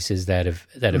those pieces that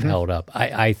have held up.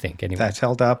 I think anyway. That's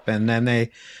held up, and then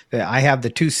I have the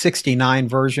 269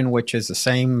 version, which is the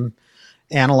same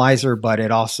analyzer, but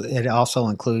it also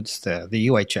includes the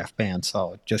UHF band,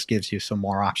 so it just gives you some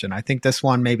more option. I think this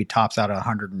one maybe tops out at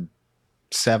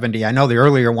 170. I know the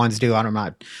earlier ones do. I'm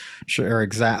not sure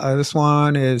exactly. This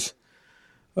one is.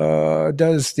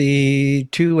 Does the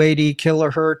 280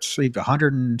 kilohertz,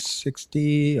 100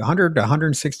 to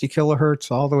 160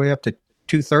 kilohertz, all the way up to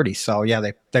 230. So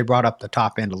yeah, they brought up the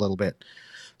top end a little bit.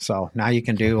 So now you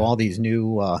can do all these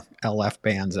new LF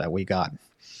bands that we got,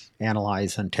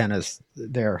 analyze antennas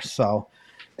there. So,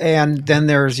 and then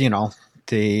there's our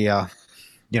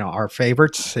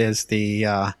favorites is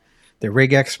the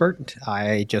Rig Expert.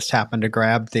 I just happened to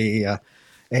grab the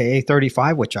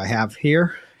AA35, which I have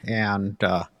here, and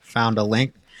found a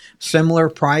link. Similar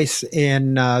price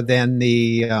than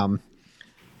the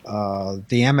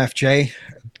MFJ.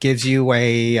 Gives you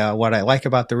what I like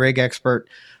about the Rig Expert,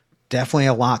 definitely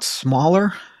a lot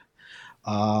smaller.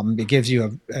 It gives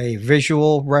you a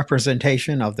visual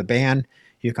representation of the band.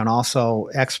 You can also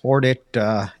export it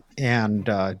and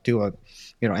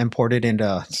import it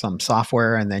into some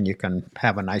software, and then you can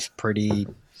have a nice, pretty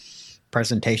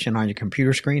presentation on your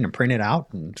computer screen and print it out.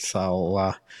 And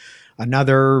so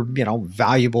another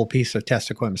valuable piece of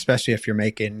test equipment, especially if you're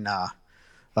making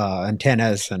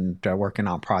antennas and working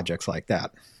on projects like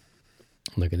that.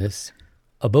 Look at this.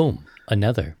 A boom.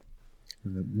 Another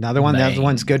one. That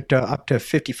one's good up to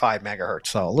 55 megahertz,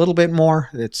 so a little bit more.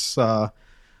 It's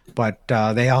but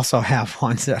they also have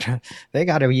ones that they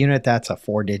got a unit that's a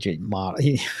 4-digit model.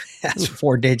 That's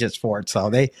 4 digits for it. So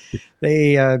they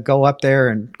go up there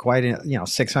and quite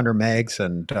 600 megs,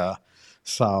 and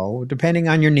so depending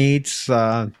on your needs,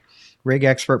 Rig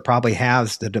Expert probably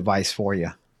has the device for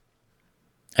you.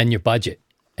 And your budget.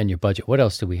 What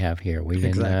else do we have here?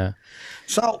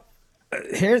 So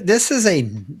here, this is a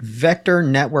vector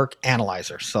network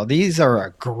analyzer. So these are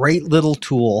a great little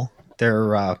tool.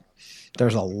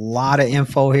 There's a lot of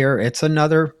info here. It's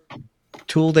another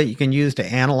tool that you can use to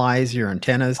analyze your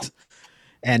antennas,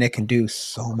 and it can do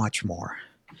so much more.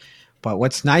 But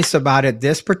what's nice about it,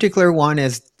 this particular one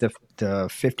is the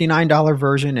 $59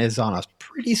 version is on a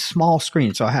pretty small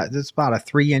screen. So it's about a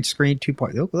 3-inch screen,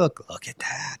 2.0. Look at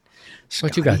that.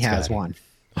 What you got, has Scotty? one.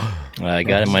 I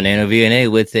got my Nano VNA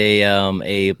with a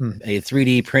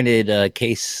 3D printed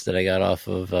case that I got off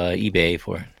of eBay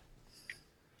for.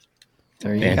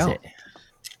 There you go.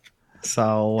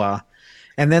 So,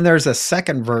 and then there's a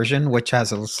second version which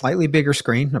has a slightly bigger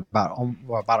screen, about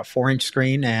a 4-inch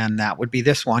screen, and that would be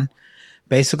this one.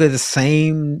 Basically the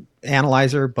same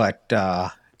analyzer, but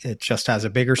it just has a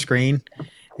bigger screen.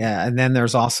 And then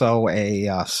there's also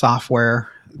a software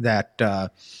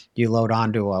that you load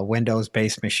onto a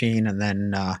Windows-based machine, and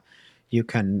then you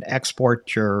can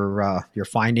export your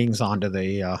findings onto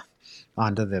the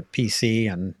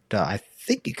PC, and I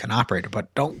think you can operate it,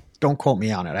 but don't quote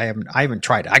me on it. I haven't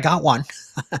tried it. I got one.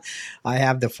 I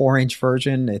have the 4-inch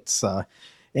version. It's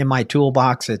in my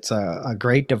toolbox. It's a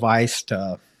great device.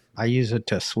 I use it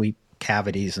to sweep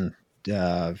cavities, and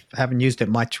haven't used it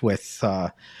much with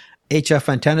HF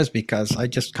antennas because I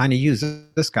just kind of use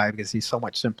this guy because he's so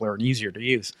much simpler and easier to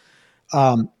use.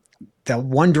 The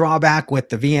one drawback with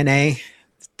the VNA,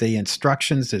 the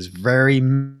instructions is very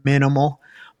minimal,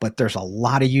 but there's a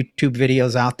lot of YouTube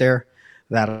videos out there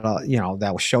that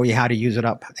that will show you how to use it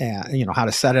up, how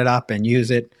to set it up and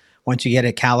use it. Once you get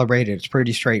it calibrated, it's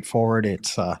pretty straightforward.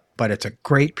 But it's a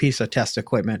great piece of test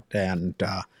equipment and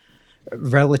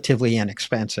relatively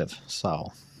inexpensive.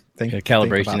 So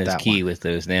calibration is key with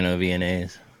those nano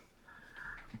VNAs.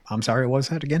 I'm sorry, what was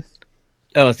that again?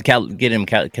 Oh, it's the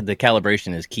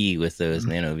calibration is key with those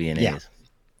nano VNAs. Yeah,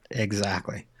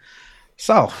 exactly.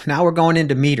 So now we're going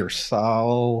into meters.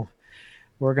 So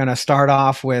we're going to start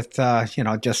off with,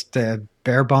 just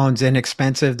bare bones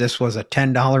inexpensive. This was a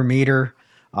 $10 meter.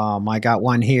 I got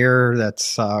one here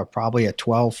that's probably a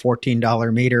 $12,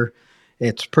 $14 meter.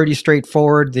 It's pretty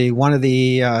straightforward. One of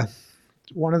the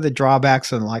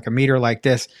drawbacks in like a meter like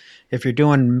this, if you're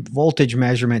doing voltage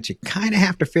measurements, you kind of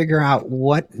have to figure out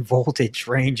what voltage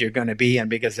range you're going to be in,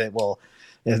 because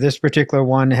this particular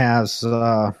one has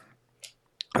 200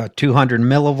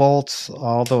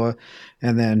 millivolts,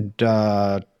 and then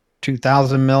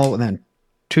 2000 mil, and then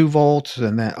 2 volts,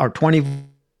 and then 20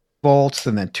 volts,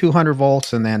 and then 200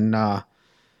 volts, and then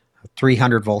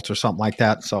 300 volts or something like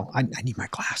that. So I need my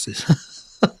glasses.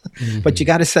 Mm-hmm. But you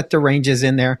got to set the ranges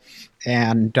in there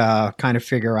and kind of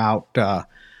figure out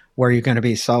where you're going to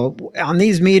be. So on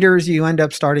these meters, you end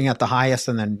up starting at the highest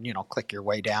and then, click your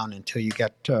way down until you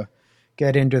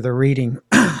get into the reading.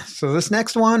 So this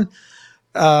next one,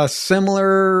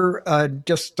 similar,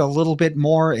 just a little bit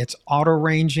more. It's auto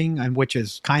ranging, and which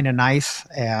is kind of nice.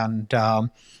 And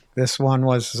this one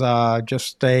was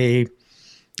just a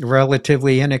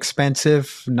relatively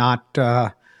inexpensive, not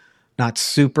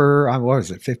super. What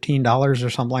was it, $15 or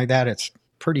something like that? It's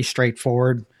pretty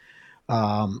straightforward.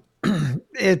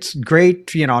 It's great,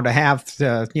 to have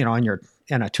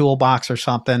in a toolbox or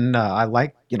something.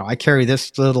 I carry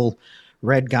this little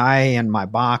red guy in my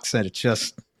box, and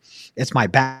it's my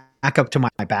backup to my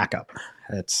backup.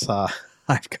 It's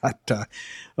I've got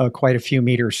quite a few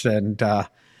meters, and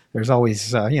there's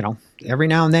always every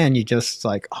now and then you just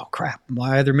like, oh crap,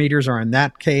 my other meters are in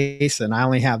that case, and I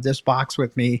only have this box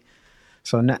with me.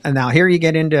 So now here you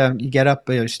get up,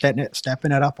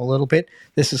 stepping it up a little bit.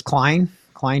 This is Klein.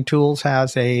 Klein Tools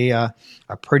has a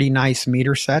pretty nice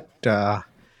meter set.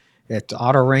 It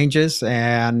auto ranges,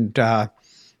 and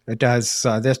it does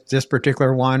this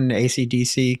particular one,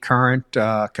 AC/DC, current,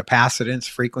 capacitance,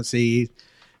 frequency.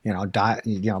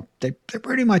 They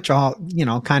pretty much all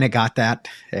kind of got that,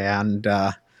 and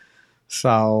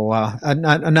so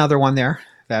another one there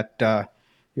that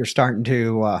you're starting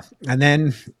to, and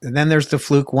then there's the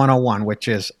Fluke 101, which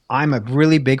is, I'm a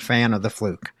really big fan of the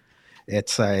Fluke.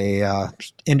 It's a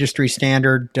industry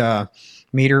standard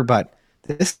meter, but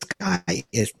this guy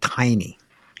is tiny.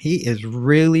 He is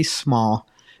really small,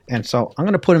 and so I'm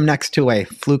going to put him next to a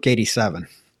Fluke 87.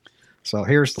 So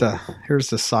here's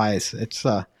the size. It's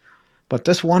but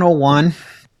this 101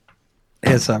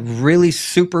 is a really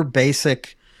super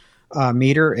basic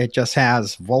meter. It just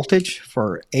has voltage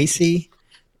for AC,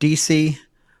 DC.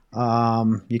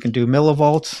 You can do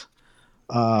millivolts,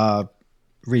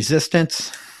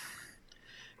 resistance.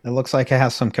 It looks like it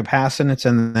has some capacitance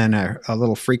and then a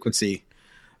little frequency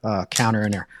counter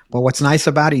in there. But what's nice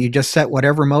about it, you just set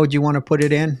whatever mode you want to put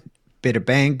it in. Bit of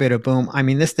bang, bit of boom. I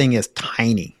mean, this thing is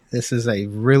tiny. This is a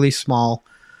really small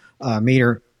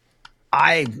meter.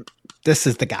 This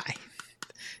is the guy.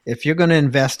 If you're going to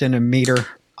invest in a meter,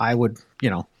 I would,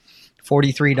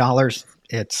 $43.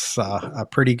 It's a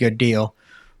pretty good deal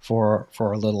for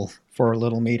a little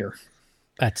meter.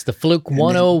 That's the Fluke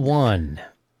 101.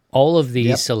 All of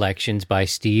these selections by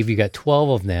Steve, you got 12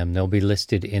 of them. They'll be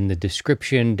listed in the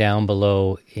description down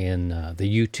below in the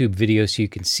YouTube video, so you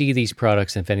can see these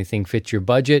products and if anything fits your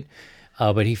budget.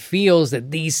 But he feels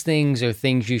that these things are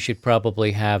things you should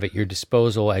probably have at your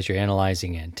disposal as you're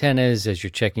analyzing antennas, as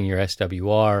you're checking your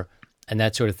SWR, and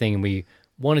that sort of thing. And we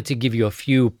wanted to give you a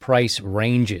few price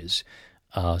ranges.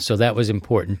 So that was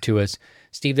important to us.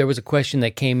 Steve, there was a question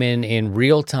that came in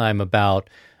real time about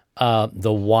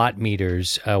the watt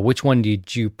meters. Which one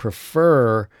did you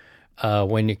prefer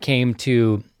when it came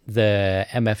to the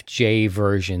MFJ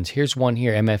versions? Here's one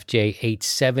here, MFJ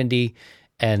 870,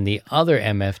 and the other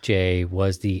MFJ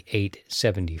was the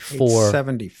 874.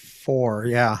 874,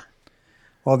 yeah.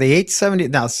 Well, the 870,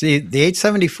 now see, the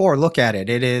 874, look at it.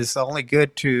 It is only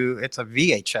good it's a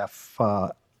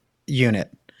VHF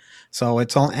unit. So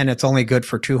it's only good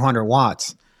for 200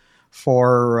 watts.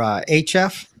 For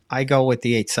HF, I go with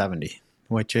the 870,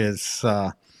 which is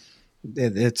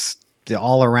it's the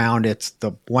all around. It's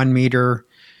the 1 meter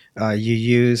you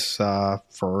use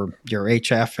for your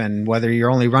HF, and whether you're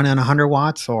only running 100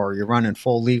 watts or you're running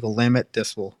full legal limit,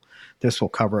 this will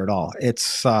cover it all.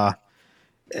 It's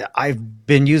I've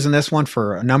been using this one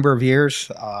for a number of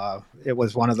years. It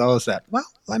was one of those that, well,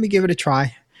 let me give it a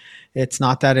try. It's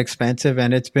not that expensive,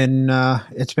 and it's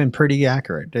been pretty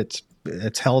accurate.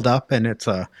 It's held up, and it's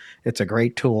a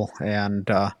great tool. And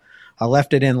I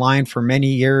left it in line for many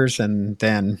years, and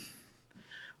then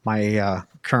my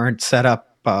current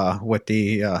setup with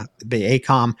the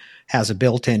ACOM has a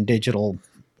built-in digital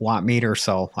watt meter,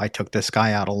 so I took this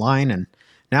guy out of line, and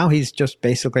now he's just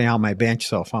basically on my bench.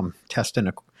 So if I'm testing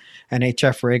an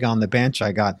HF rig on the bench,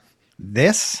 I got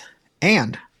this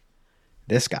and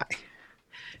this guy.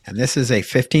 And this is a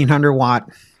 1500 watt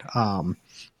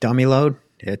dummy load.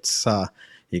 It's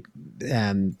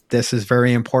and this is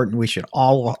very important. We should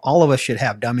all of us should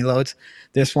have dummy loads.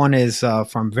 This one is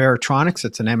from Veritronics.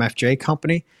 It's an MFJ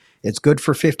company. It's good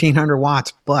for 1500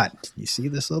 watts, but you see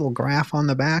this little graph on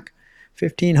the back?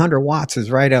 1500 watts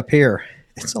is right up here.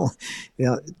 It's only,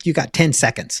 you got 10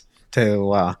 seconds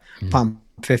to pump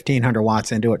 1500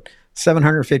 watts into it.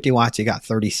 750 watts, you got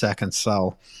 30 seconds.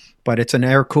 So, but it's an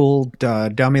air-cooled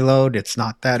dummy load. It's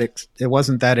not that it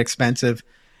wasn't that expensive,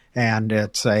 and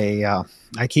it's I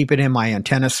keep it in my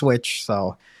antenna switch.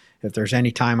 So, if there's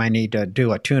any time I need to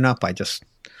do a tune-up, I just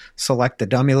select the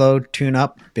dummy load, tune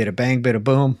up, bit of bang, bit of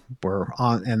boom, we're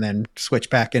on, and then switch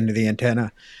back into the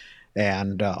antenna,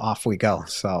 and off we go.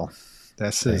 So,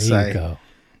 this is go.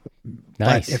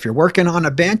 Nice. But if you're working on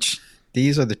a bench,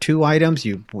 these are the two items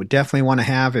you would definitely want to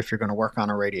have if you're going to work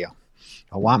on a radio: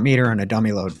 a watt meter and a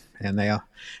dummy load. And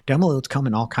dummy loads come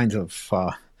in all kinds of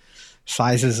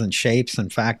sizes and shapes. In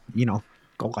fact,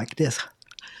 go like this.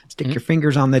 Stick your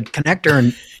fingers on the connector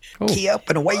and key up,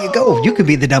 and away you go. You could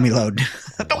be the dummy load.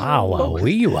 Wow.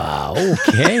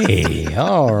 Okay.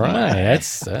 All right.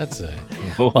 That's a...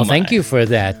 Well, thank you for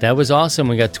that. That was awesome.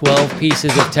 We got 12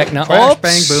 pieces of technology. Crash,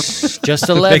 bang, boom. Just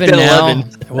 11 now.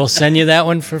 11. We'll send you that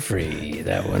one for free.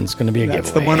 That one's going to be a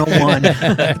That's giveaway. That's the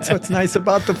 101. That's what's nice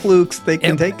about the Flukes. They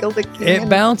can take a lick. It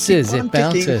bounces. It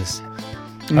bounces.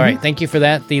 Mm-hmm. All right. Thank you for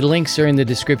that. The links are in the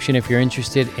description if you're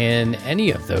interested in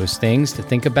any of those things to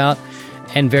think about,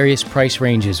 and various price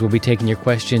ranges. We'll be taking your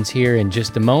questions here in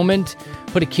just a moment.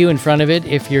 Put a Q in front of it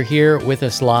if you're here with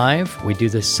us live. We do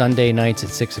this Sunday nights at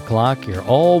 6 o'clock. You're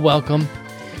all welcome.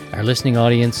 Our listening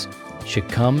audience should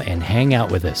come and hang out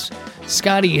with us.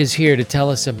 Scotty is here to tell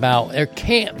us about there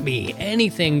can't be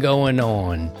anything going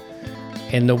on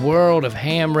in the world of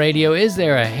ham radio. Is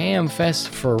there a ham fest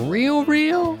for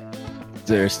real?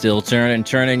 They're still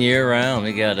turning year round.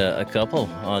 We got a couple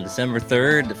on December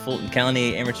 3rd. The Fulton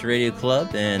County Amateur Radio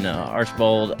Club in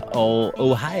Archbald,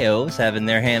 Ohio is having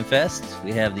their Ham Fest.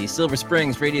 We have the Silver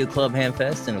Springs Radio Club Ham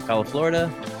Fest in Ocala,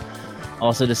 Florida.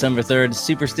 Also December 3rd,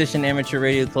 Superstition Amateur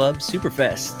Radio Club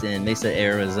Superfest in Mesa,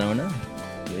 Arizona.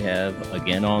 We have,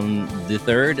 again on the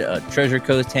 3rd, Treasure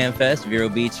Coast Ham Fest, Vero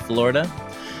Beach, Florida.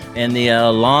 And the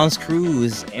Lons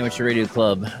Cruise Amateur Radio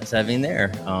Club is having their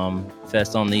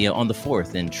fest on the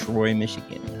 4th in Troy,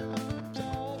 Michigan.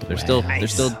 So they're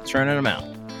still churning them out.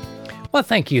 Well,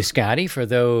 thank you, Scotty, for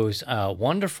those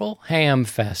wonderful ham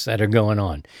fests that are going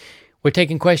on. We're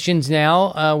taking questions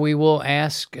now. We will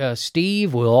ask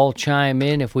Steve. We'll all chime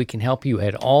in if we can help you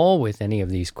at all with any of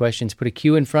these questions. Put a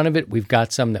Q in front of it. We've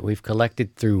got some that we've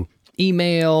collected through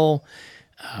email,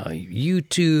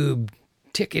 YouTube,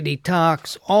 Tickety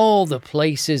Talks, all the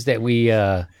places that we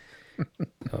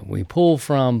pull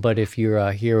from. But if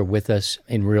you're here with us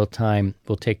in real time,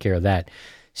 we'll take care of that.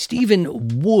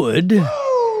 Stephen Wood,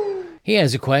 he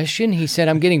has a question. He said,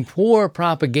 I'm getting poor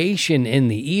propagation in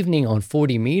the evening on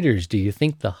 40 meters. Do you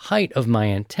think the height of my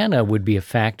antenna would be a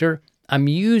factor? I'm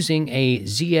using a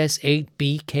ZS8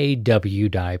 BKW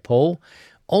dipole,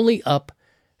 only up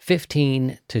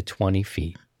 15 to 20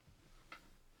 feet.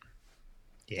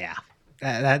 Yeah.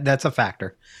 That's a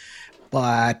factor.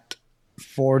 But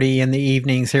 40 in the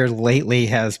evenings here lately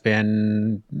has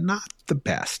been not the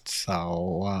best.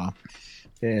 So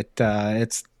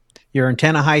it's your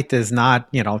antenna height is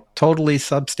not totally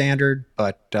substandard,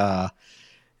 but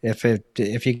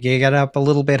if you get up a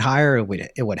little bit higher,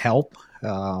 it would help.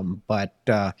 But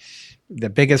the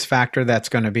biggest factor that's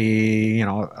going to be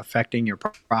affecting your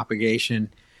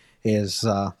propagation is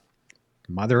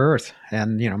Mother Earth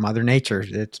and Mother Nature.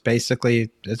 It's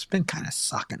been kind of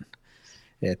sucking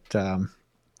it.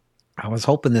 I was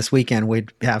hoping this weekend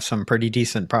we'd have some pretty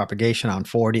decent propagation on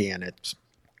 40, and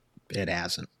it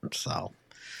hasn't. So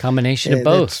combination of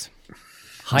both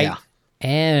height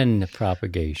and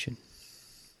propagation.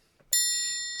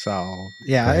 So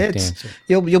yeah,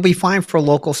 you'll be fine for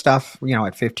local stuff.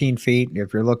 At 15 feet,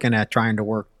 if you're looking at trying to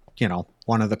work,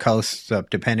 one of the coasts,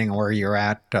 depending on where you're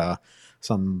at,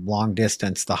 some long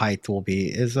distance, the height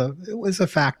is a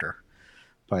factor.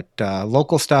 But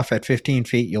local stuff at 15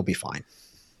 feet, you'll be fine.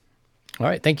 All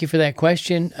right, thank you for that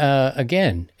question.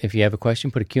 Again, if you have a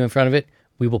question, put a Q in front of it.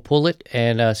 We will pull it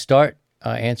and start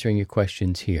answering your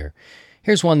questions here.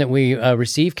 Here's one that we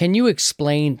received. Can you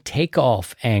explain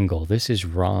takeoff angle? This is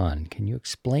Ron. Can you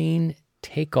explain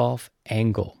takeoff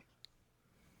angle?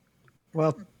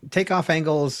 Well, takeoff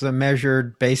angle is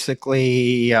measured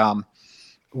basically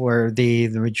where the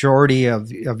majority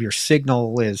of your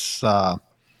signal is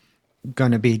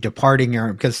going to be departing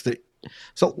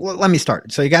so let me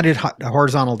start. So you got a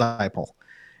horizontal dipole,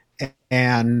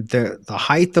 and the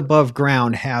height above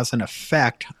ground has an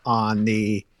effect on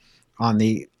the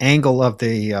angle of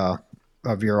your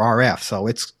RF. So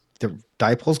the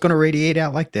dipole is going to radiate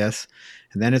out like this,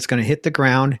 and then it's going to hit the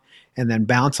ground and then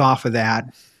bounce off of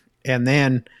that. And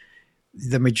then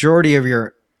the majority of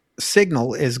your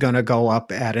signal is going to go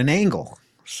up at an angle.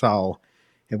 So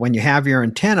when you have your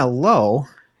antenna low,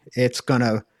 it's going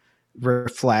to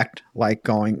reflect like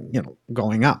going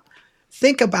up.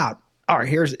 Think about,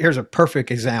 here's a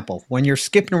perfect example. When you're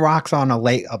skipping rocks on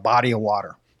a body of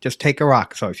water, just take a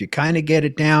rock. So if you kind of get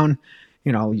it down,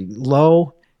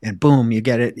 low, and boom, you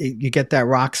get that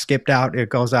rock skipped out. It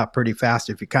goes out pretty fast.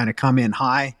 If you kind of come in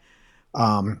high,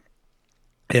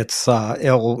 it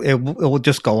will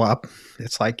just go up.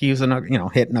 It's like using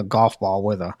hitting a golf ball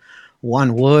with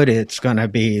one wood. It's going to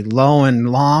be low and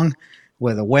long.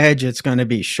 With a wedge, it's going to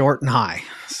be short and high.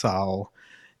 So,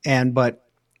 but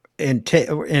in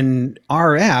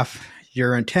RF,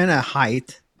 your antenna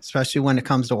height, especially when it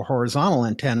comes to a horizontal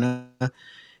antenna,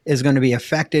 is going to be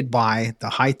affected by the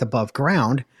height above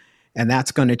ground, and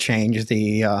that's going to change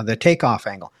the takeoff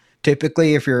angle.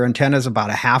 Typically, if your antenna is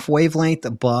about a half wavelength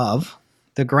above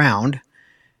the ground,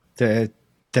 the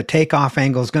takeoff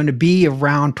angle is going to be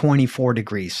around 24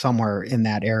 degrees, somewhere in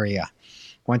that area.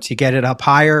 Once you get it up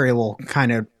higher, it will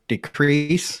kind of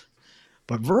decrease.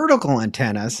 But vertical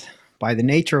antennas, by the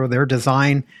nature of their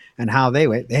design and how they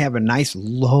have a nice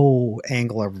low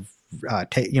angle of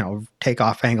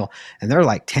takeoff angle, and they're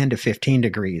like 10 to 15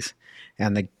 degrees.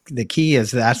 And the key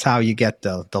is that's how you get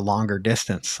the longer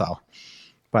distance. So,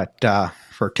 but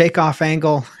for takeoff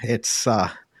angle, it's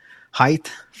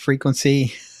height,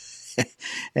 frequency,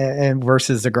 and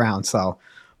versus the ground. So,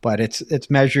 but it's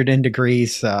measured in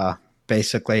degrees.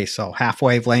 Basically, so half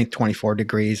wavelength, 24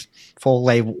 degrees, full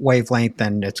wavelength,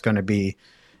 then it'll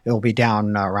be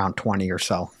down around 20 or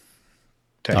so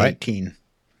to 18.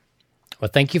 Well,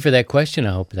 thank you for that question.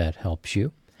 I hope that helps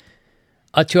you.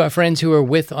 To our friends who are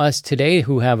with us today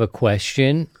who have a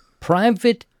question,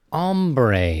 Private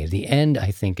Ombre, the end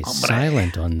I think is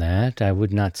silent on that. I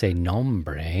would not say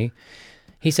nombre.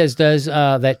 He says, does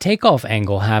that takeoff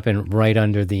angle happen right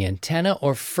under the antenna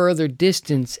or further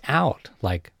distance out,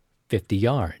 like 50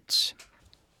 yards?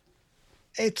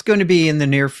 It's going to be in the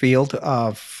near field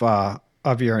of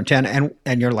your antenna,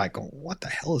 and you're like, what the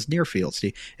hell is near field,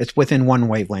 Steve? It's within one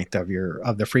wavelength of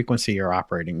the frequency you're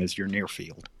operating is your near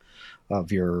field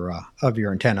of your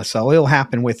antenna. So it'll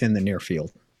happen within the near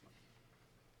field.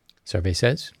 Survey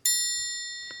says.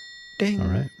 Ding. All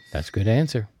right, that's a good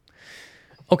answer.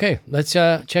 Okay, let's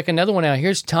check another one out.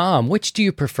 Here's Tom. Which do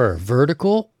you prefer,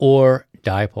 vertical or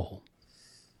dipole?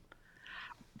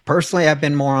 Personally, I've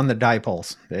been more on the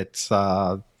dipoles. It's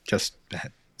just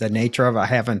the nature of it. I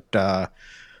haven't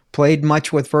played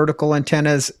much with vertical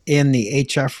antennas in the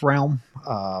HF realm.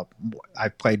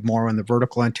 I've played more on the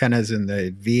vertical antennas in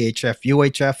the VHF,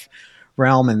 UHF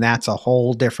realm, and that's a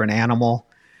whole different animal.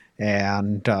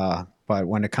 And but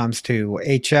when it comes to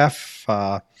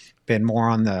HF, been more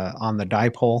on the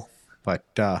dipole. But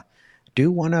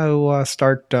do want to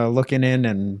start looking in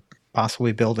and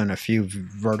possibly building a few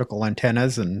vertical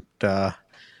antennas and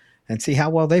see how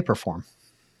well they perform.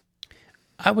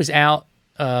 I was out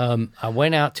I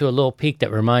went out to a little peak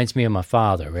that reminds me of my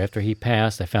father. After he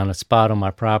passed, I found a spot on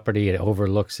my property. It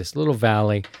overlooks this little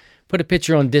valley. Put a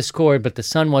picture on Discord, but the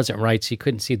sun wasn't right, so you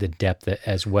couldn't see the depth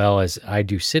as well as I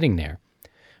do sitting there.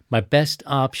 My best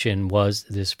option was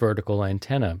this vertical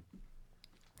antenna.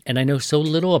 And I know so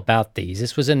little about these.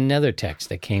 This was another text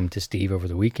that came to Steve over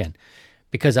the weekend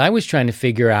because I was trying to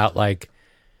figure out, like,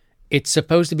 it's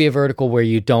supposed to be a vertical where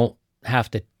you don't have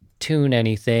to tune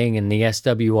anything and the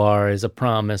SWR is a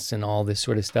promise and all this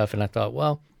sort of stuff. And I thought,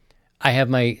 well, I have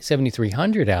my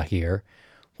 7300 out here.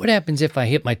 What happens if I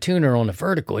hit my tuner on a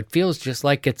vertical? It feels just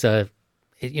like it's a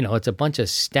bunch of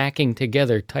stacking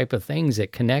together type of things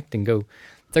that connect and go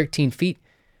 13 feet.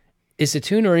 Is the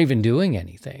tuner even doing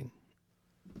anything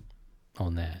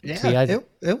on that? Yeah, See,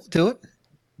 it'll do it.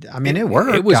 I mean, it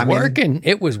worked. It was working.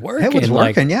 It was working. It was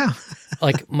working, yeah.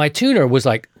 Like my tuner was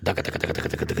like,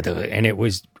 and it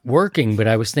was working, but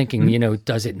I was thinking,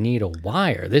 does it need a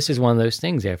wire? This is one of those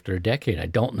things after a decade. I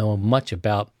don't know much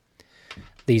about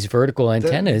these vertical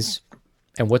antennas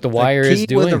and what the wire is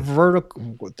doing.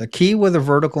 The key with a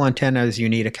vertical antenna is you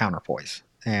need a counterpoise.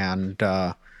 And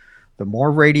the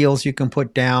more radials you can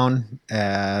put down,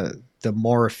 the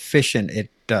more efficient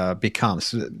it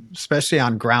becomes, especially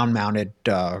on ground-mounted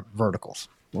verticals.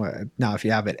 Now, if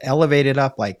you have it elevated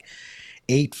up like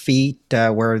 8 feet,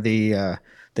 where the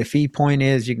feed point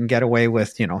is, you can get away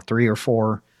with 3 or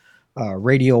 4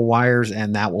 radial wires,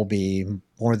 and that will be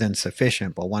more than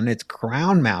sufficient. But when it's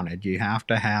ground-mounted, you have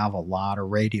to have a lot of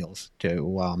radials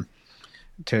to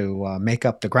make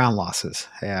up the ground losses,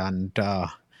 and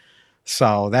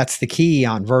so that's the key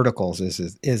on verticals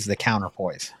is the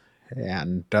counterpoise.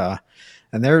 And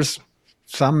there's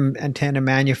some antenna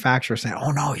manufacturers saying,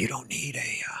 "Oh no, you don't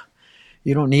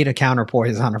need a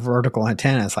counterpoise on a vertical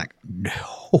antenna." It's like, no,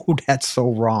 that's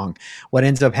so wrong. What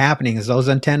ends up happening is those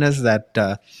antennas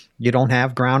that you don't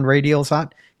have ground radials on,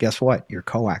 guess what? Your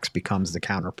coax becomes the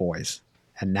counterpoise,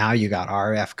 and now you got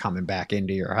RF coming back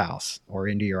into your house or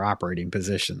into your operating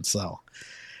position. So,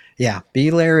 yeah,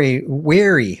 be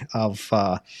wary of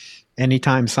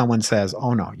anytime someone says,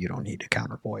 "Oh no, you don't need a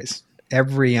counterpoise."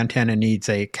 Every antenna needs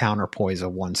a counterpoise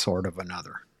of one sort of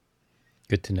another.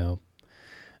 Good to know.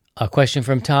 A question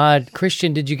from Todd.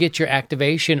 Christian, did you get your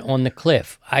activation on the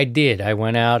Cliff? I did. I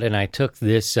went out and I took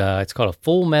this, it's called a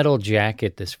Full Metal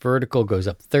Jacket. This vertical goes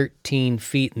up 13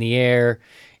 feet in the air.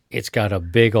 It's got a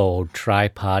big old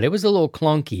tripod. It was a little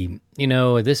clunky.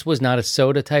 This was not a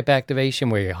soda type activation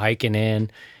where you're hiking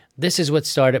in. This is what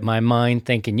started my mind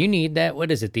thinking, you need that. What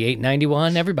is it, the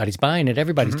 891? Everybody's buying it.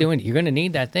 Everybody's doing it. You're going to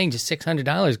need that thing. Just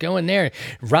 $600. Go in there,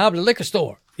 rob the liquor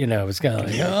store. It's kind of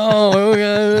like,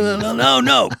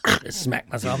 no. Smack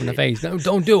myself in the face. No,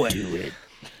 don't do it. Do it.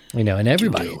 And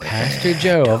everybody, Pastor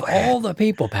Joe, of all the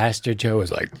people, Pastor Joe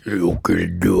is like, you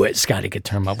can do it. Scotty could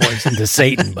turn my voice into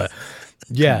Satan, but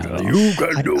yeah, you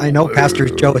can do it. I know Pastor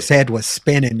Joe's head was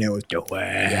spinning. It was doing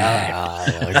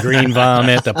green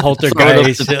vomit, the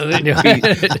poltergeist,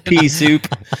 pea soup.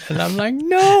 And I'm like,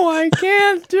 no, I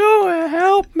can't do it.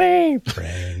 Help me.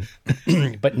 Praying.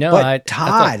 But no,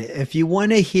 Todd, if you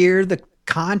want to hear the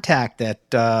contact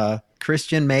that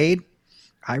Christian made,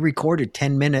 I recorded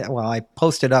 10 minutes. Well, I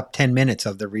posted up 10 minutes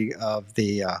of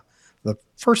the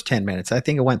first 10 minutes. I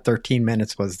think it went 13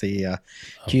 minutes was the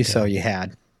QSO you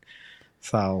had.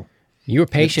 So you were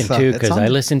patient too, because I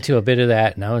listened to a bit of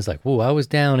that and I was like, whoa, I was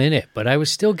down in it, but I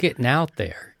was still getting out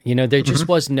there. There just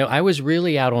was I was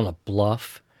really out on a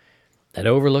bluff that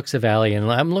overlooks the valley,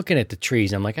 and I'm looking at the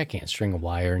trees. I'm like, I can't string a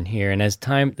wire in here. And as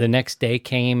the next day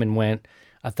came and went,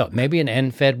 I thought maybe an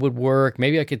end fed would work.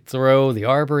 Maybe I could throw the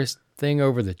arborist thing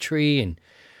over the tree. And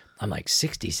I'm like,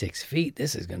 66 feet,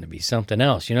 this is going to be something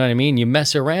else. You know what I mean? You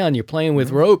mess around, you're playing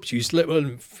with ropes, you slip,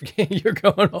 you're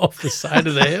going off the side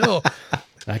of the hill.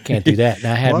 I can't do that. And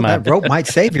I had that rope might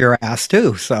save your ass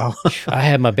too. So I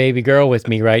had my baby girl with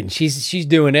me, right? And she's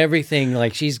doing everything.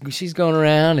 Like she's going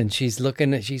around and she's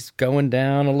going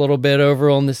down a little bit over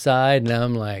on the side. And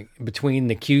I'm like, between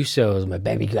the QSOs, my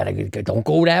baby, don't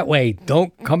go that way.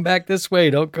 Don't come back this way.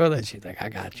 Don't go that. She's like, I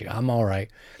got you. I'm all right.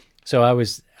 So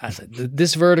I said,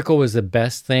 this vertical was the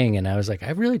best thing. And I was like, I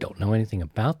really don't know anything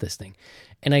about this thing.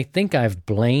 And I think I've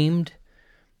blamed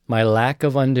my lack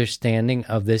of understanding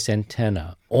of this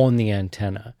antenna on the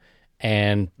antenna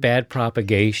and bad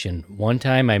propagation. One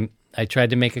time I tried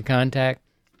to make a contact,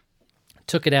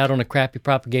 took it out on a crappy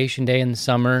propagation day in the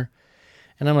summer,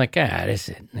 and I'm like, this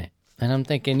isn't it. And I'm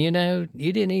thinking, you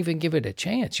didn't even give it a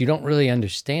chance. You don't really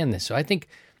understand this. So I think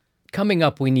coming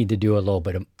up, we need to do a little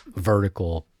bit of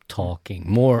vertical talking,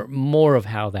 more of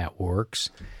how that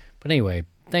works. But anyway,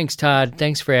 thanks, Todd.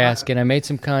 Thanks for asking. I made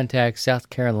some contacts, South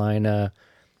Carolina,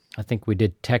 I think we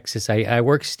did Texas. I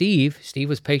worked Steve. Steve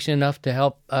was patient enough to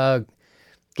help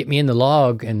get me in the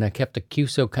log, and I kept the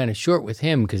QSO kind of short with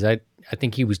him because I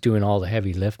think he was doing all the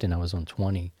heavy lifting. I was on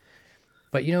 20.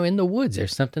 But, in the woods,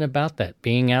 there's something about that.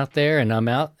 Being out there, and I'm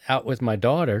out with my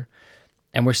daughter,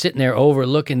 and we're sitting there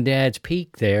overlooking Dad's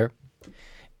peak there,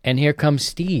 and here comes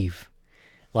Steve,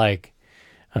 like,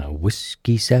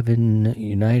 Whiskey 7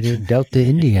 United Delta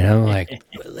Indian. I'm like,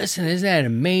 listen, isn't that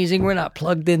amazing? We're not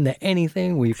plugged into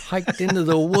anything. We've hiked into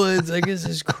the woods. Like, this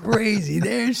is crazy.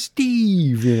 There's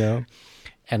Steve,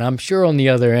 And I'm sure on the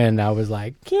other end, I was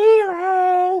like,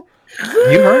 Kilo!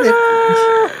 You heard it.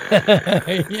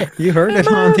 Yeah. You heard it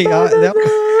on the...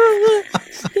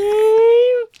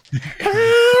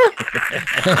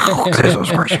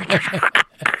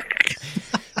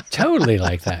 Totally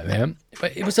like that, man.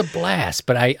 But it was a blast.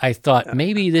 But I thought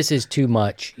maybe this is too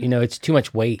much. It's too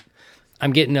much weight.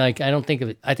 I'm getting I don't think of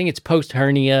it. I think it's post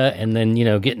hernia, and then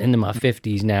getting into my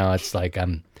 50s now. It's like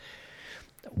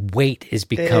weight is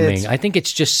becoming. I think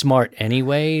it's just smart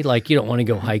anyway. Like you don't want to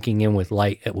go hiking in with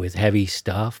heavy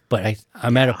stuff. But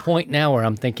I'm at a point now where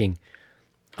I'm thinking,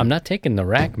 I'm not taking the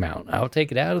rack mount. I'll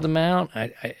take it out of the mount.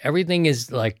 Everything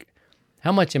is like,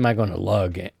 how much am I going to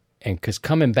lug? And because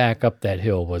coming back up that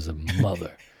hill was a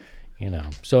mother,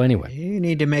 So anyway. You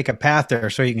need to make a path there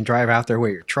so you can drive out there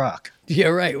with your truck. Yeah,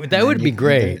 right. That would be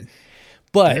great.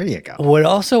 But there you go. What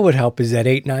also would help is that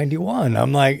 891.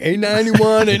 I'm like,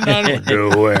 891, 891.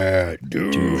 Do it.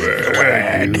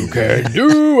 You can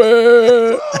do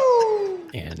it.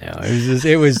 Yeah, no,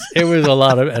 it was a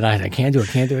lot of, and I can't do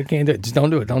it. Just don't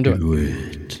do it. Do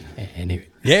it. And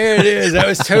there it is. That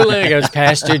was totally, it was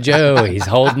Pastor Joe. He's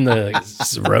holding the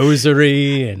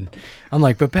rosary, and I'm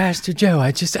like, but Pastor Joe,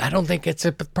 I don't think it's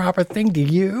a proper thing. Do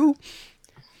you?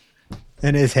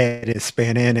 And his head is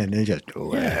spinning, and he just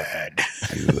do it.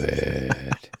 Do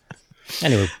it.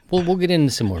 Anyway, we'll get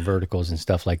into some more verticals and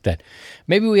stuff like that.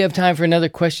 Maybe we have time for another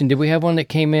question. Did we have one that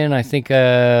came in? I think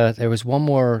there was one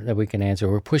more that we can answer.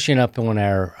 We're pushing up on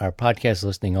our podcast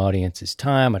listening audience's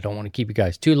time. I don't want to keep you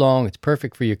guys too long. It's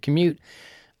perfect for your commute.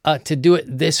 To do it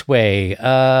this way,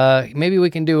 maybe we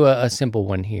can do a simple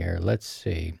one here. Let's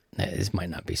see. This might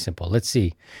not be simple. Let's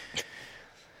see.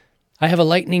 I have a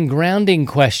lightning grounding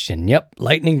question. Yep,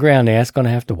 lightning grounding. That's going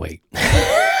to have to wait.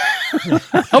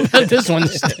 How about this one,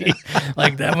 Steve?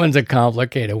 Like, that one's a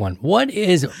complicated one. What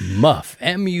is MUF?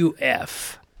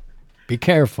 M-U-F. Be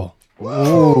careful.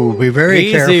 Ooh, be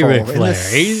very careful. Ric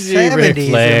Flair. Easy, Ric 70s,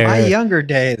 Flair. in my younger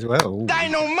days. Whoa.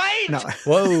 Dynamite! No.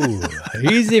 Whoa.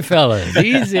 Easy, fellas.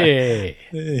 Easy.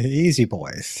 Easy,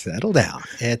 boys. Settle down.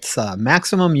 It's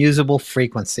maximum usable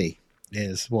frequency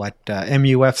is what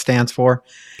MUF stands for.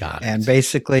 Got it. And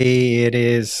basically, it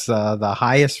is the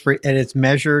highest, and it's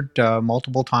measured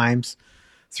multiple times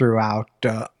throughout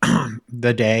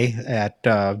the day. At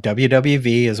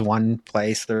WWV is one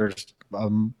place. There's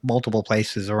multiple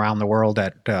places around the world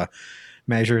that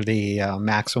measure the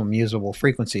maximum usable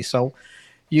frequency. So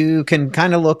you can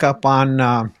kind of look up on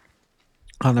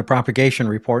the propagation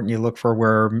report, and you look for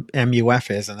where MUF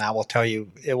is, and that will tell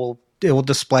you. It will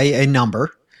display a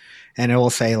number. And it will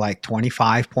say like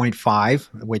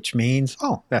 25.5, which means,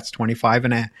 that's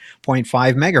 25.5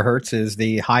 megahertz is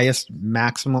the highest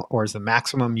maximum, or is the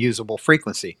maximum usable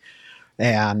frequency.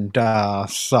 And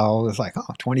so it's like,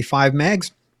 25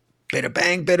 megs, bada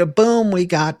bang, bada boom.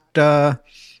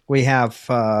 We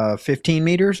have 15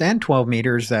 meters and 12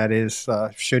 meters that is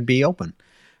should be open.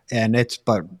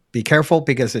 But be careful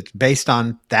because it's based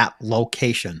on that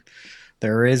location.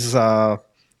 There is a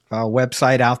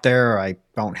website out there. I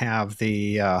don't have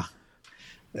the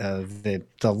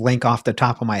link off the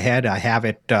top of my head. I have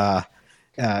it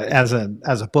as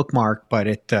a bookmark, but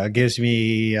it gives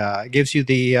you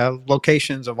the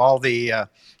locations of all the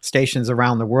stations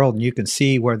around the world, and you can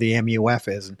see where the MUF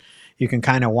is, and you can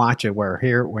kind of watch it. Where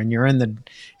here, when you're in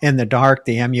the dark,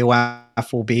 the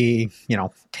MUF will be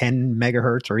 10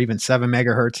 megahertz or even 7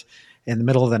 megahertz in the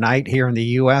middle of the night here in the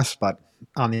U.S., but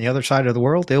on the other side of the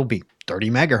world, it'll be 30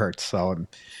 megahertz. So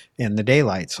in the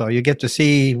daylight, so you get to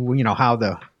see how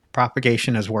the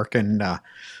propagation is working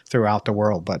throughout the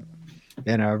world. But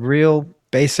in a real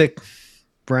basic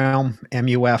realm,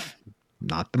 MUF,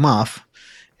 not the MUF,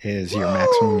 is your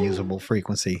maximum usable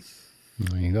frequency.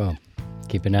 There you go.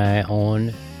 Keep an eye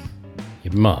on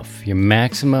your MUF, your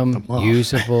maximum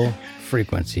usable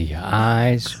frequency. Your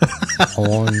eyes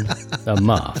on the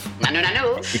MUF.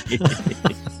 No.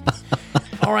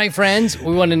 All right, friends,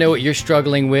 we want to know what you're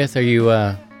struggling with. Are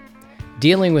you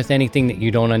dealing with anything that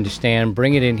you don't understand?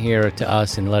 Bring it in here to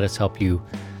us and let us help you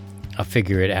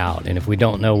figure it out. And if we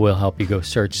don't know, we'll help you go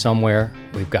search somewhere.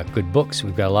 We've got good books.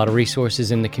 We've got a lot of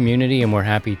resources in the community, and we're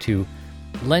happy to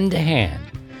lend a hand.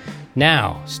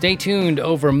 Now, stay tuned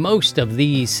over most of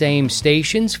these same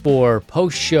stations for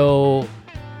post-show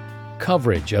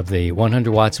coverage of the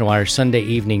 100 Watts and a Wire Sunday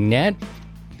Evening Net.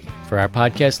 For our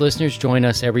podcast listeners, join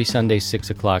us every Sunday, 6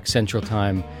 o'clock Central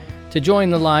Time, to join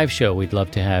the live show. We'd love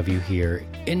to have you here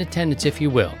in attendance, if you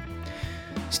will.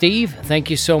 Steve, thank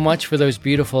you so much for those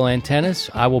beautiful antennas.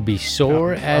 I will be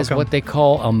sore as welcome. what they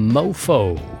call a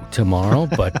mofo tomorrow,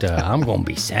 but I'm going to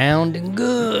be sounding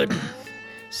good.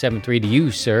 7-3 to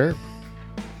you, sir.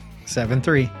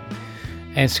 7-3.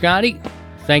 And Scotty,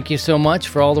 thank you so much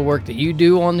for all the work that you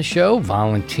do on the show,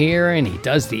 volunteering. He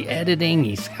does the editing.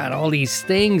 He's got all these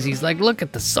things. He's like, look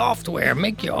at the software.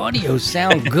 Make your audio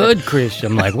sound good, Chris.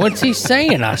 I'm like, what's he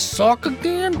saying? I suck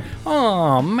again?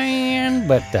 Oh, man.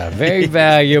 But very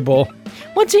valuable.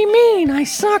 What's he mean? I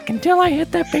suck until I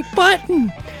hit that big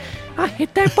button. I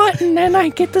hit that button, then I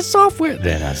get the software.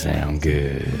 Then I sound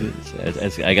good.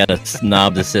 I got a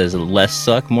knob that says less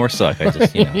suck, more suck. I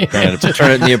just, trying to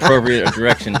turn it in the appropriate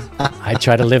direction. I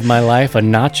try to live my life a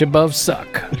notch above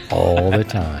suck all the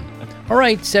time. All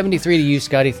right, 73 to you,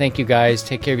 Scotty. Thank you, guys.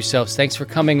 Take care of yourselves. Thanks for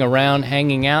coming around,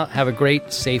 hanging out. Have a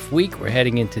great, safe week. We're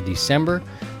heading into December,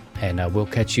 and we'll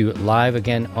catch you live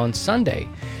again on Sunday.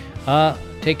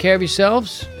 Take care of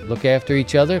yourselves. Look after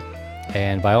each other.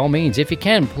 And by all means, if you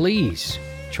can, please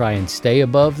try and stay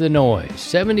above the noise.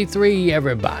 73,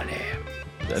 everybody.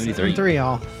 73,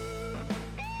 y'all.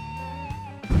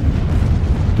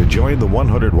 To join the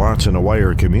 100 Watts and a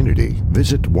Wire community,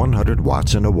 visit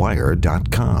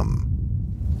 100wattsandawire.com.